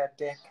just had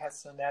Dan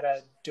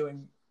Castellaneta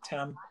doing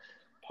Tom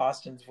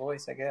Poston's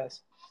voice, I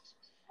guess.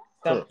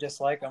 Sounded just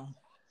like him.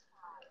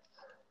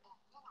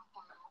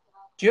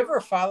 Do you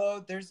ever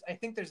follow? I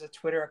think there's a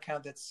Twitter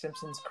account that's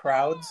Simpsons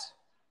Crowds.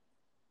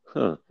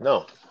 Huh.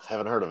 No,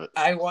 haven't heard of it.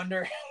 I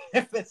wonder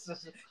if it's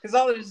because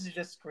all it is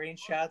just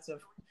screenshots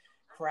of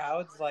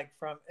crowds like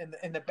from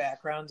in the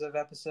backgrounds of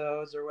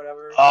episodes or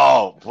whatever?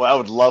 Oh, boy, I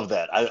would love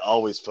that. I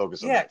always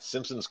focus on Yeah. that.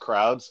 Simpsons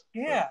crowds.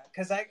 Yeah,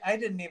 because I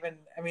didn't even.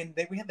 I mean,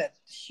 we had that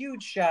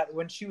huge shot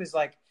when she was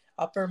like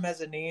upper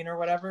mezzanine or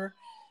whatever.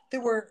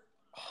 There were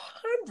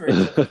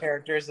hundreds of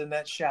characters in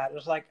that shot. It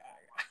was like,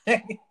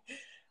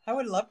 I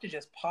would love to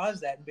just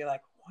pause that and be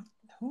like, what?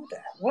 Who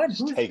that? What?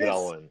 Just Who's take it this?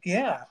 all in.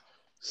 Yeah.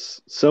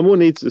 Someone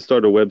needs to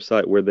start a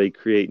website where they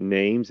create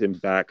names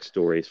and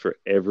backstories for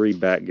every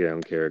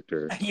background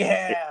character.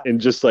 Yeah.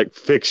 And just like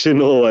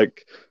fictional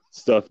like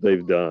stuff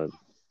they've done.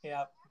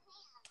 Yeah.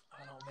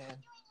 Oh man.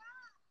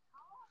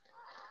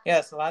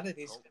 Yes, a lot of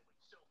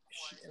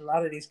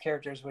these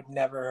characters would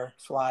never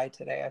fly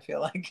today. I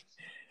feel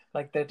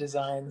like their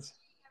designs,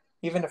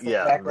 even if the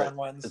background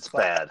ones. It's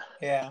bad.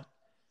 Yeah.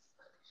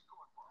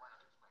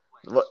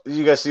 What,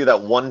 you guys see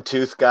that one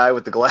tooth guy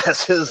with the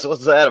glasses?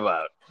 What's that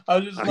about? I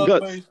just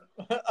love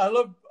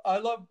I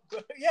love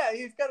yeah,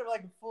 he's got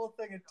like a full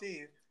thing of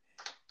teeth.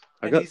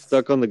 I got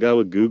stuck on the guy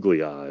with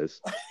googly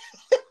eyes.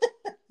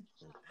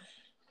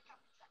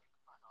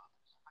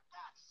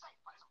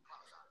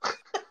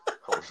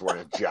 I was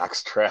wearing a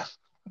jockstrap.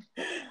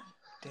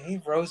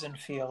 Dave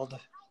Rosenfield.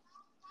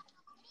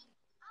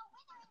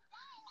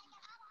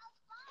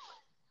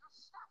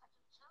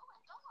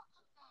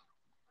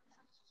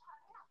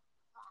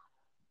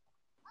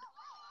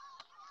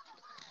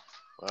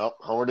 Well,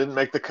 Homer didn't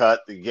make the cut.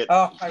 You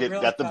got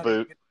the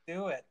boot.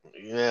 Do it.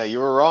 Yeah, you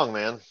were wrong,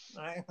 man.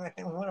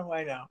 What do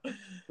I know?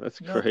 That's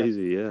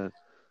crazy, yeah.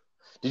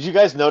 Did you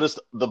guys notice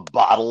the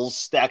bottles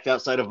stacked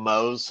outside of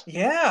Moe's?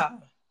 Yeah.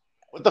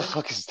 What the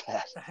fuck is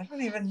that? I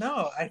don't even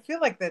know. I feel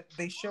like that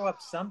they show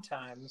up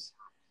sometimes,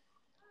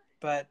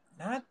 but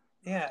not.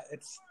 Yeah,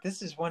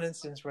 this is one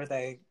instance where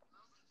it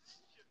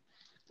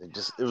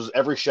was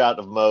every shot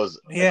of Moe's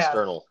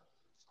external.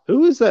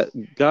 Who is that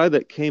guy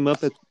that came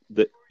up at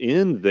the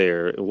end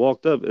there and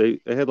walked up? They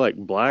had like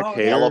black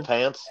hair, yellow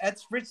pants.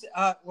 That's Rich.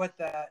 What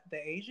the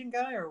Asian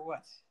guy or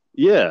what?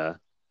 Yeah.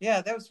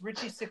 Yeah, that was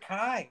Richie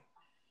Sakai.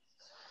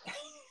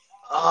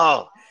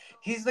 Oh.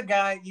 He's the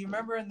guy you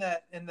remember in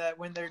the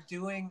when they're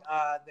doing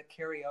the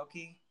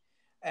karaoke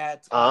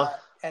at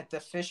the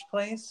fish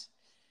place.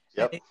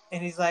 Yep.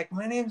 And he's like,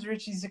 "My name's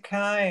Richie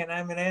Sakai, and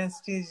I'm an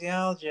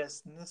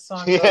anesthesiologist, and this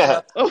song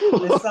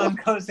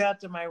goes out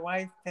to my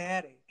wife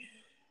Patty."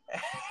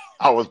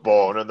 I was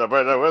born in the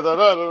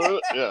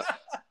yeah.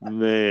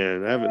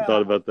 Man, I haven't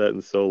thought about that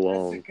in so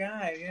long. That's the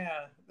guy,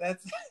 yeah.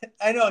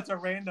 I know it's a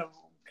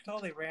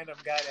totally random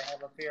guy to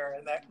have up here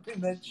in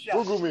that shot.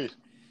 Google me.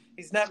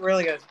 He's not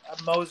really a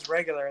Moe's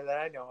regular that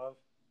I know of.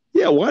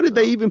 Yeah, why did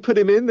they even put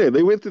him in there?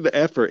 They went through the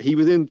effort. He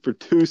was in for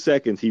 2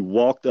 seconds. He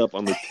walked up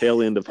on the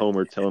tail end of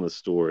Homer telling a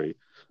story.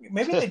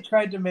 Maybe they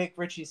tried to make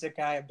Richie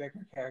Sakai a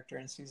bigger character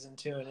in season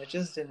 2, and it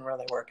just didn't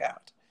really work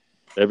out.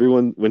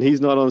 Everyone, when he's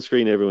not on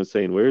screen, everyone's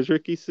saying, "Where's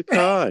Ricky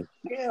Sakai?"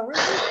 Yeah, where's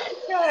Ricky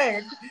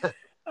Sakai?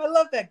 I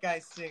love that guy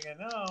singing.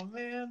 Oh,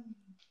 man.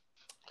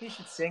 He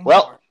should sing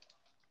more.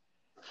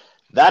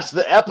 That's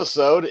the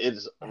episode.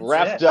 It's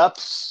wrapped up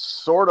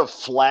sort of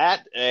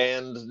flat,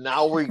 and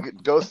now we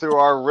go through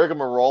our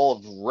rigmarole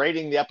of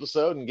rating the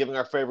episode and giving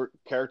our favorite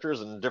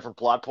characters and different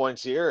plot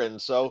points here.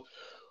 And so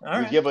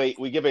we give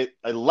a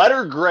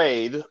letter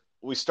grade.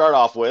 We start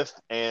off with,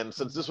 and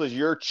since this was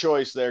your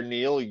choice there,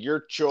 Neil,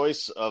 your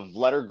choice of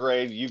letter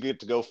grade, you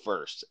get to go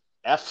first.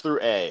 F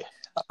through A.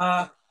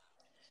 I'm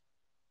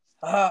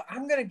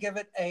going to give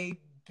it a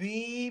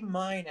B-.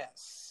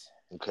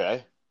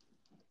 Okay.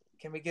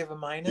 Can we give a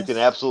minus? You can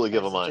absolutely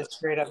give a minus. Just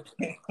straight up.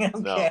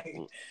 Okay.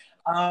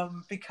 No.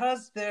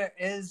 Because there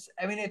is,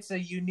 it's a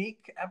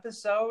unique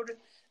episode.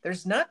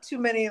 There's not too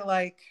many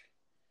like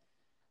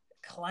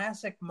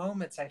classic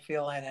moments I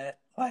feel in it.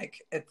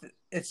 Like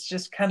it's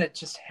just kind of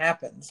just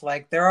happens.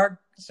 Like there are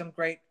some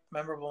great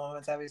memorable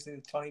moments, obviously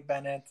with Tony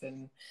Bennett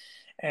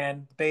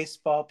and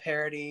baseball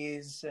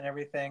parodies and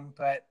everything,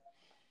 but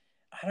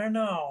I don't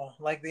know,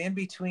 like the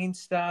in-between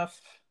stuff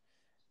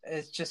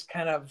is just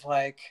kind of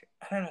like,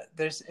 I don't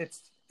know,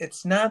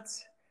 it's not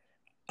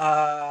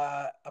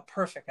a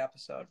perfect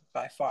episode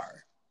by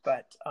far,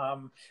 but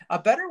a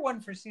better one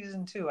for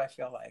season 2, I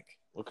feel like.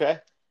 Okay.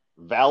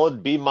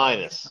 Valid B-.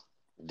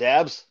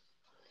 Dabs?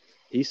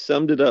 He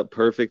summed it up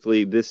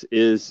perfectly. This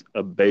is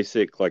a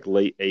basic like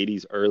late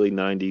 80s, early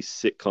 90s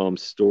sitcom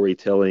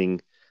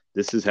storytelling.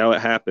 This is how it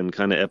happened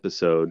kind of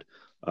episode.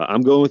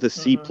 I'm going with a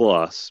C+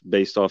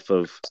 based off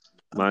of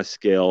my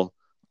scale.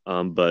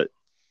 But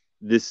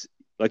this,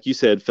 like you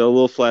said, fell a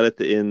little flat at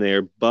the end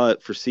there.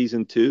 But for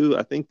season 2,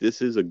 I think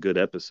this is a good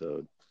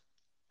episode.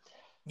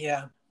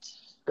 Yeah.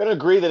 Gonna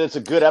agree that it's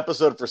a good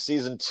episode for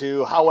season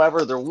 2.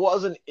 However, there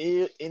wasn't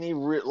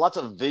lots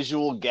of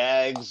visual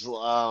gags,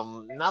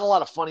 not a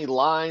lot of funny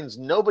lines,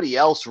 nobody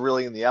else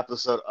really in the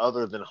episode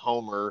other than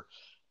Homer,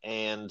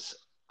 and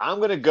I'm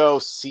gonna go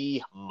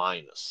C-.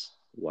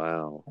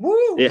 Wow.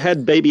 Woo! It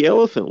had Baby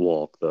Elephant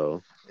Walk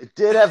though. It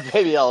did have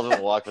Baby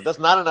Elephant Walk, but that's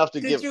not enough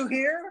to give. Did you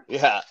hear?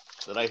 Yeah.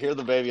 Did I hear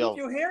the Baby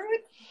Elephant? Did you hear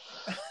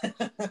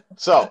it?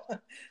 So,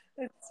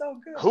 it's so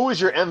good. Who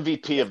is your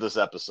MVP of this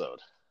episode?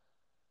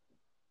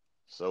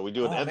 So we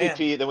do an Oh,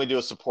 MVP, man. then we do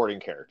a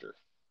supporting character.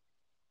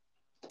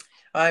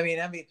 I mean,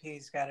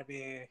 MVP's got to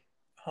be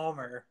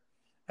Homer.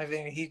 I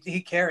mean,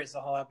 he carries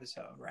the whole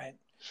episode, right?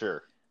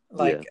 Sure.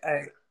 Like,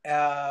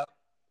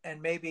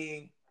 and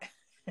maybe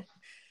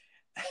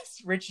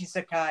Richie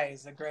Sakai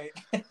is a great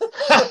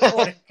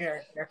supporting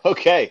character.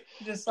 Okay.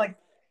 Just like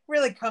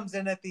really comes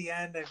in at the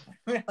end and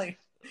really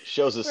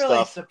shows his really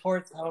stuff.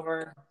 Supports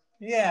Homer.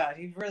 Yeah,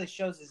 he really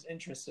shows his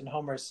interest in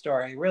Homer's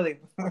story. Really,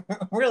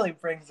 really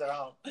brings it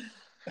home.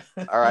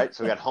 All right,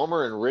 so we got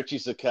Homer and Richie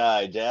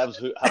Sakai. Dabs,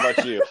 how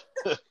about you?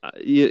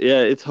 Yeah,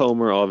 it's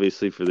Homer,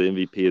 obviously, for the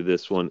MVP of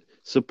this one.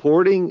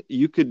 Supporting,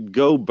 you could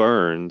go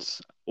Burns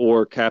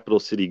or Capital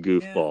City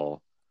Goofball.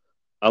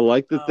 Yeah. I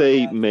like that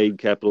they made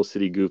Capital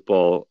City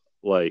Goofball,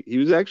 like, he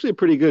was actually a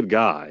pretty good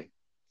guy.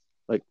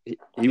 Like,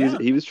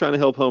 he was trying to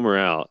help Homer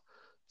out.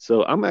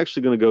 So I'm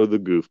actually going to go the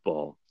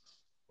Goofball.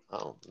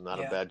 Oh, not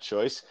a bad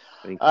choice.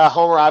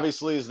 Homer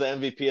obviously is the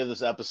MVP of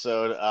this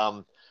episode.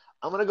 I'm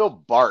going to go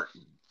Bart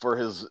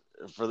as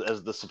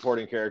the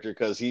supporting character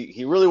because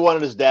he really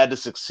wanted his dad to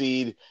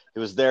succeed. He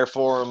was there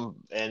for him,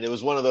 and it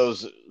was one of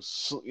those,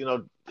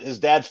 his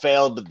dad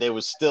failed, but they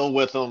was still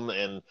with him,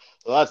 and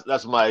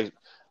that's my,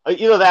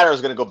 that I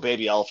was going to go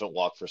Baby Elephant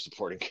Walk for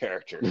supporting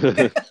character.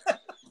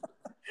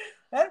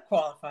 That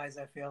qualifies,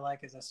 I feel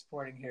like, as a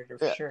supporting character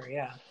for sure.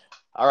 Yeah.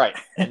 All right,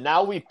 and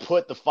now we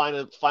put the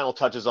final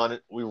touches on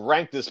it. We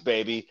rank this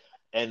baby,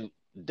 and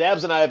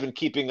Dabs and I have been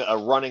keeping a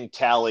running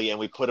tally, and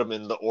we put them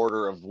in the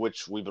order of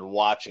which we've been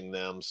watching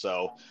them.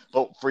 So,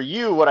 but for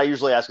you, what I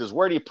usually ask is,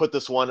 where do you put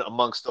this one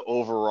amongst the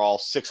overall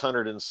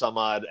 600 and some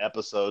odd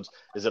episodes?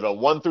 Is it a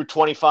 1 through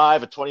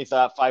 25, a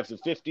 25 through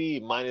 50?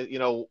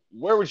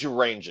 Where would you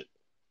range it?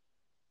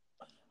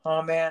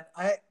 Oh man,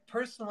 I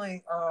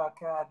personally, oh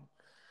god.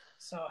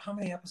 So, how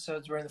many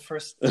episodes were in the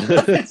first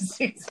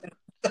season?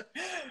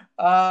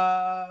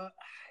 I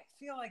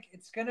feel like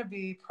it's going to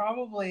be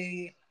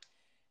probably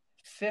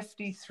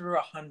 50 through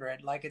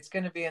 100. Like it's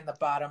going to be in the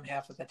bottom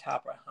half of the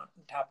top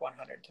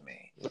 100 to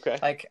me. Okay.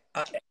 Like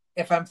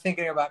if I'm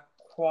thinking about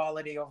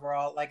quality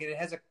overall, like it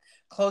has a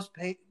close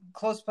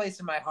place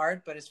in my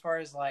heart. But as far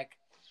as like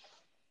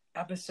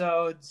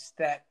episodes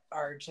that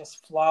are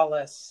just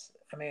flawless,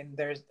 I mean,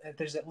 there's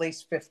at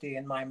least 50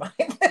 in my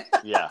mind.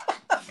 Yeah.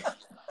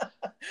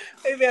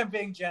 Maybe I'm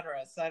being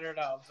generous. I don't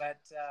know, but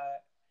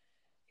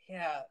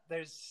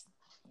there's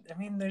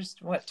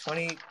what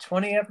 20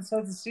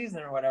 episodes a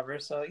season or whatever.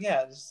 So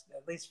yeah, there's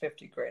at least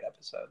 50 great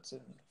episodes in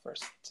the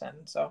first 10.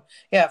 So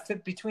yeah,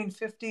 between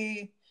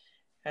 50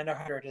 and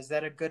 100. Is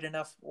that a good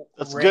enough?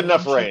 That's a good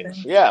enough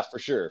range. Yeah, for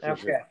sure.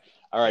 Sure.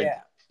 All right.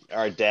 Yeah. All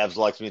right. Dabs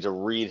likes me to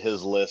read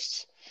his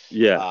list.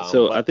 Yeah.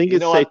 So I think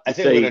it's safe to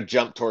say, I'm going to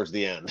jump towards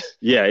the end.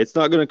 Yeah, it's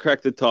not going to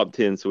crack the top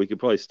 10, so we could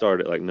probably start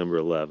at like number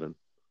 11.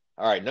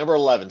 All right, number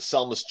 11,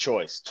 Selma's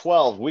Choice.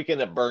 12, Weekend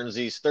at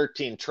Burnsies.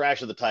 13,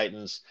 Trash of the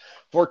Titans.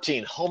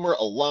 14, Homer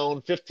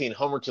Alone. 15,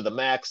 Homer to the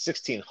Max.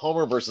 16,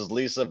 Homer versus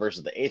Lisa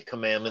versus the Eighth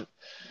Commandment.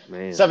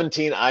 Man.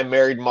 17, I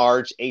Married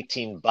Marge.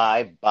 18,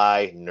 Bye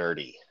Bye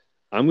Nerdy.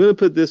 I'm going to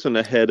put this one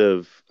ahead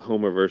of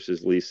Homer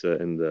versus Lisa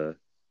and the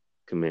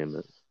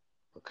Commandment.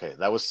 Okay,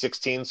 that was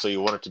 16, so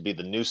you want it to be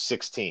the new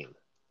 16.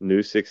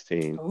 New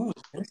 16. Ooh,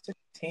 new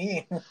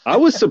 16. I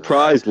was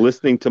surprised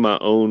listening to my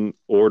own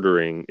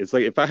ordering. It's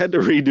like if I had to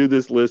redo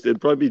this list,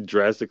 it'd probably be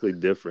drastically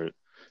different.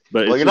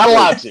 But you're not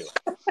allowed to.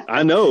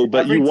 I know,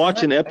 but you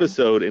watch an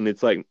episode and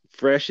it's like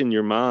fresh in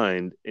your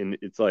mind, and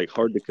it's like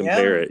hard to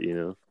compare it,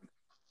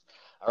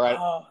 All right.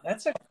 Oh,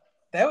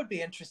 that would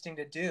be interesting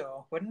to do,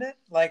 wouldn't it?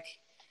 Like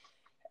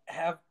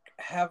have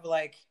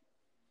like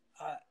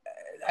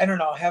I don't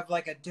know, have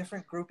like a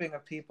different grouping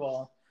of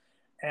people,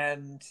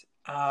 and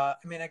I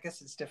mean, I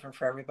guess it's different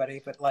for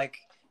everybody, but like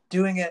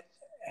doing it,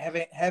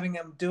 having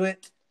them do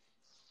it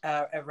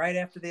right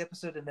after the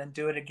episode, and then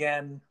do it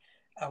again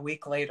a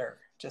week later,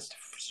 just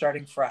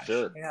starting fresh.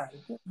 Sure. Yeah,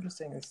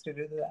 it's interesting to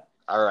do that.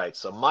 All right,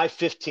 so my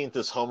 15th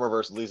is Homer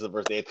versus Lisa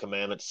versus the Eighth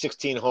Commandment.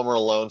 16, Homer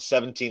Alone.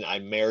 17, I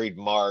Married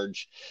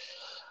Marge.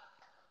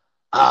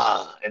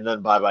 And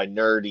then Bye Bye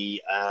Nerdy.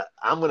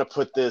 I'm going to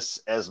put this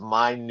as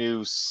my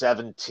new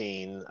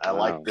 17. I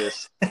like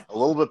this a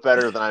little bit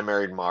better than I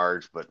Married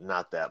Marge, but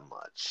not that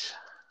much.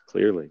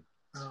 Clearly.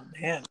 Oh,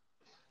 man.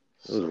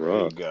 That was rough.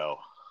 There you go.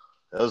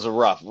 That was a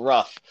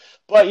rough.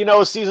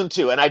 But, season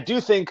 2. And I do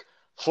think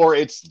for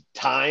its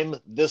time,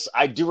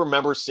 I do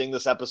remember seeing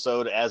this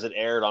episode as it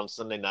aired on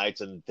Sunday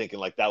nights and thinking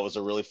like that was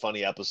a really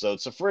funny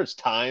episode. So for its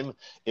time,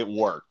 it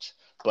worked.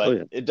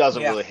 But it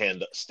doesn't really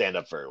stand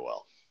up very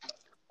well.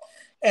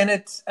 And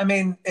it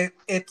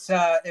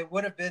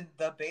would have been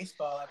the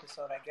baseball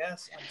episode, I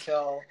guess,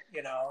 until,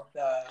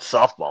 the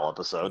softball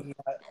episode.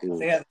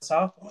 The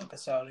softball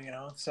episode,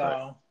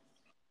 so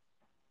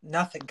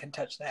nothing can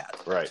touch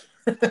that. Right.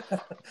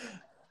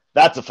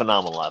 That's a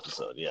phenomenal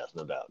episode. Yes,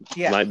 no doubt.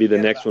 Yeah. Might be the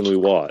next one we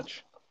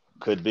watch.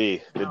 Could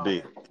be.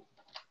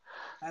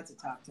 That's a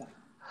top 10.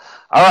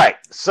 All right,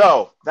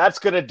 so that's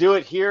going to do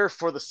it here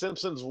for the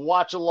Simpsons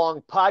Watch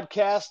Along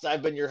podcast.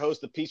 I've been your host,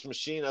 The Peace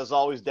Machine. As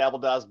always,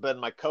 Dabbleda's been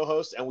my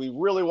co-host, and we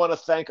really want to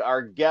thank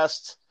our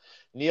guest,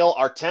 Neil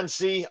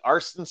Arsensi.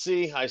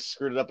 I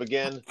screwed it up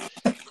again.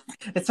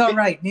 It's all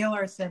right. Neil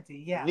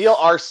Arcenti, yes. Neil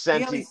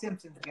Arcenti. Daily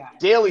Simpsons guy.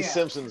 Daily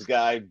Simpsons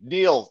guy.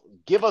 Neil,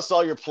 give us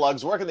all your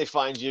plugs. Where can they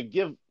find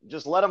you?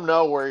 Just let them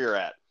know where you're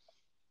at.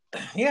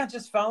 Yeah,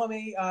 just follow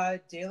me,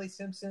 Daily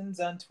Simpsons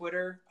on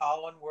Twitter,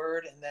 all one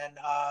word, and then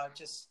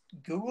just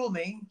Google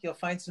me. You'll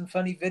find some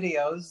funny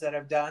videos that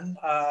I've done.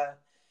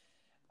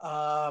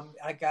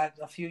 I got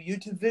a few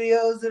YouTube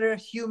videos that are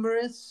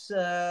humorous,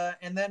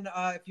 and then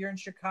if you're in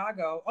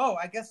Chicago,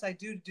 I guess I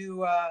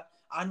do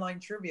online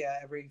trivia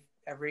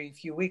every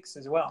few weeks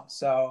as well.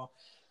 So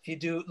if you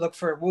do look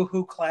for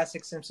Woohoo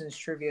Classic Simpsons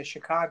Trivia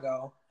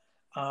Chicago,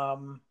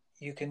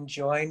 you can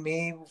join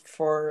me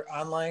for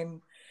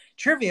online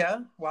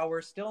trivia while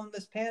we're still in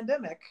this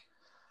pandemic.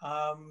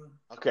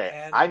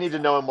 Okay, I need to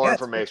know more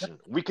information.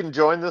 We can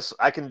join this.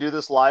 I can do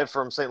this live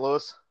from St.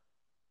 Louis.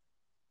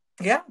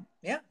 Yeah,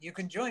 you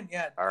can join.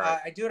 Yeah, all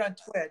right. I do it on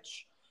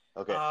Twitch.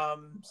 Okay.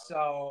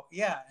 So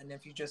yeah, and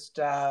if you just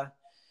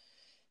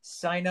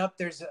sign up,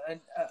 there's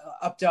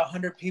up to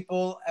 100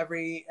 people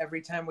every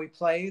time we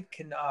play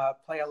can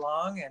play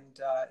along, and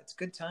it's a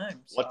good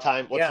time. So, what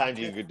time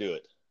do you do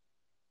it?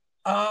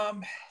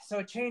 So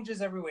it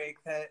changes every week,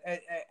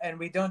 and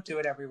we don't do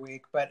it every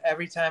week, but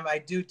every time I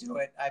do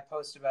it, I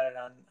post about it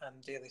on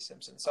Daily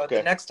Simpsons. So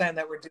the next time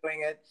that we're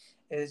doing it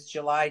is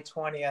July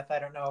 20th. I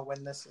don't know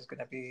when this is going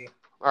to be.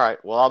 All right.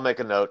 Well, I'll make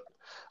a note.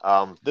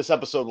 This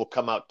episode will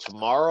come out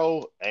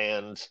tomorrow,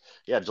 and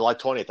July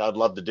 20th. I'd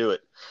love to do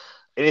it.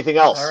 Anything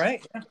else? All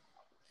right.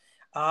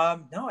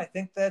 No, I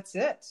think that's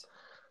it.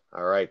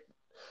 All right.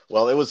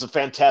 Well, it was a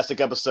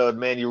fantastic episode,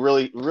 man. You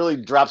really, really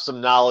dropped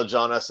some knowledge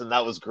on us, and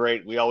that was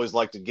great. We always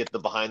like to get the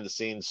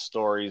behind-the-scenes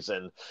stories,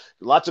 and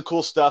lots of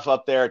cool stuff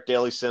up there at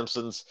Daily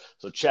Simpsons.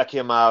 So check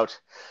him out.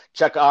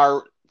 Check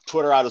our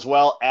Twitter out as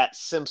well, at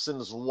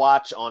Simpsons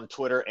Watch on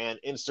Twitter and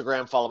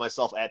Instagram. Follow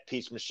myself at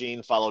Peach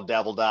Machine. Follow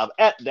Dabbledob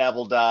at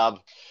Dabbledob.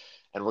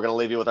 And we're going to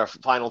leave you with our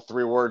final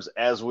 3 words,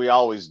 as we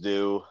always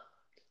do.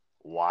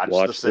 Watch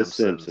the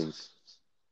Simpsons.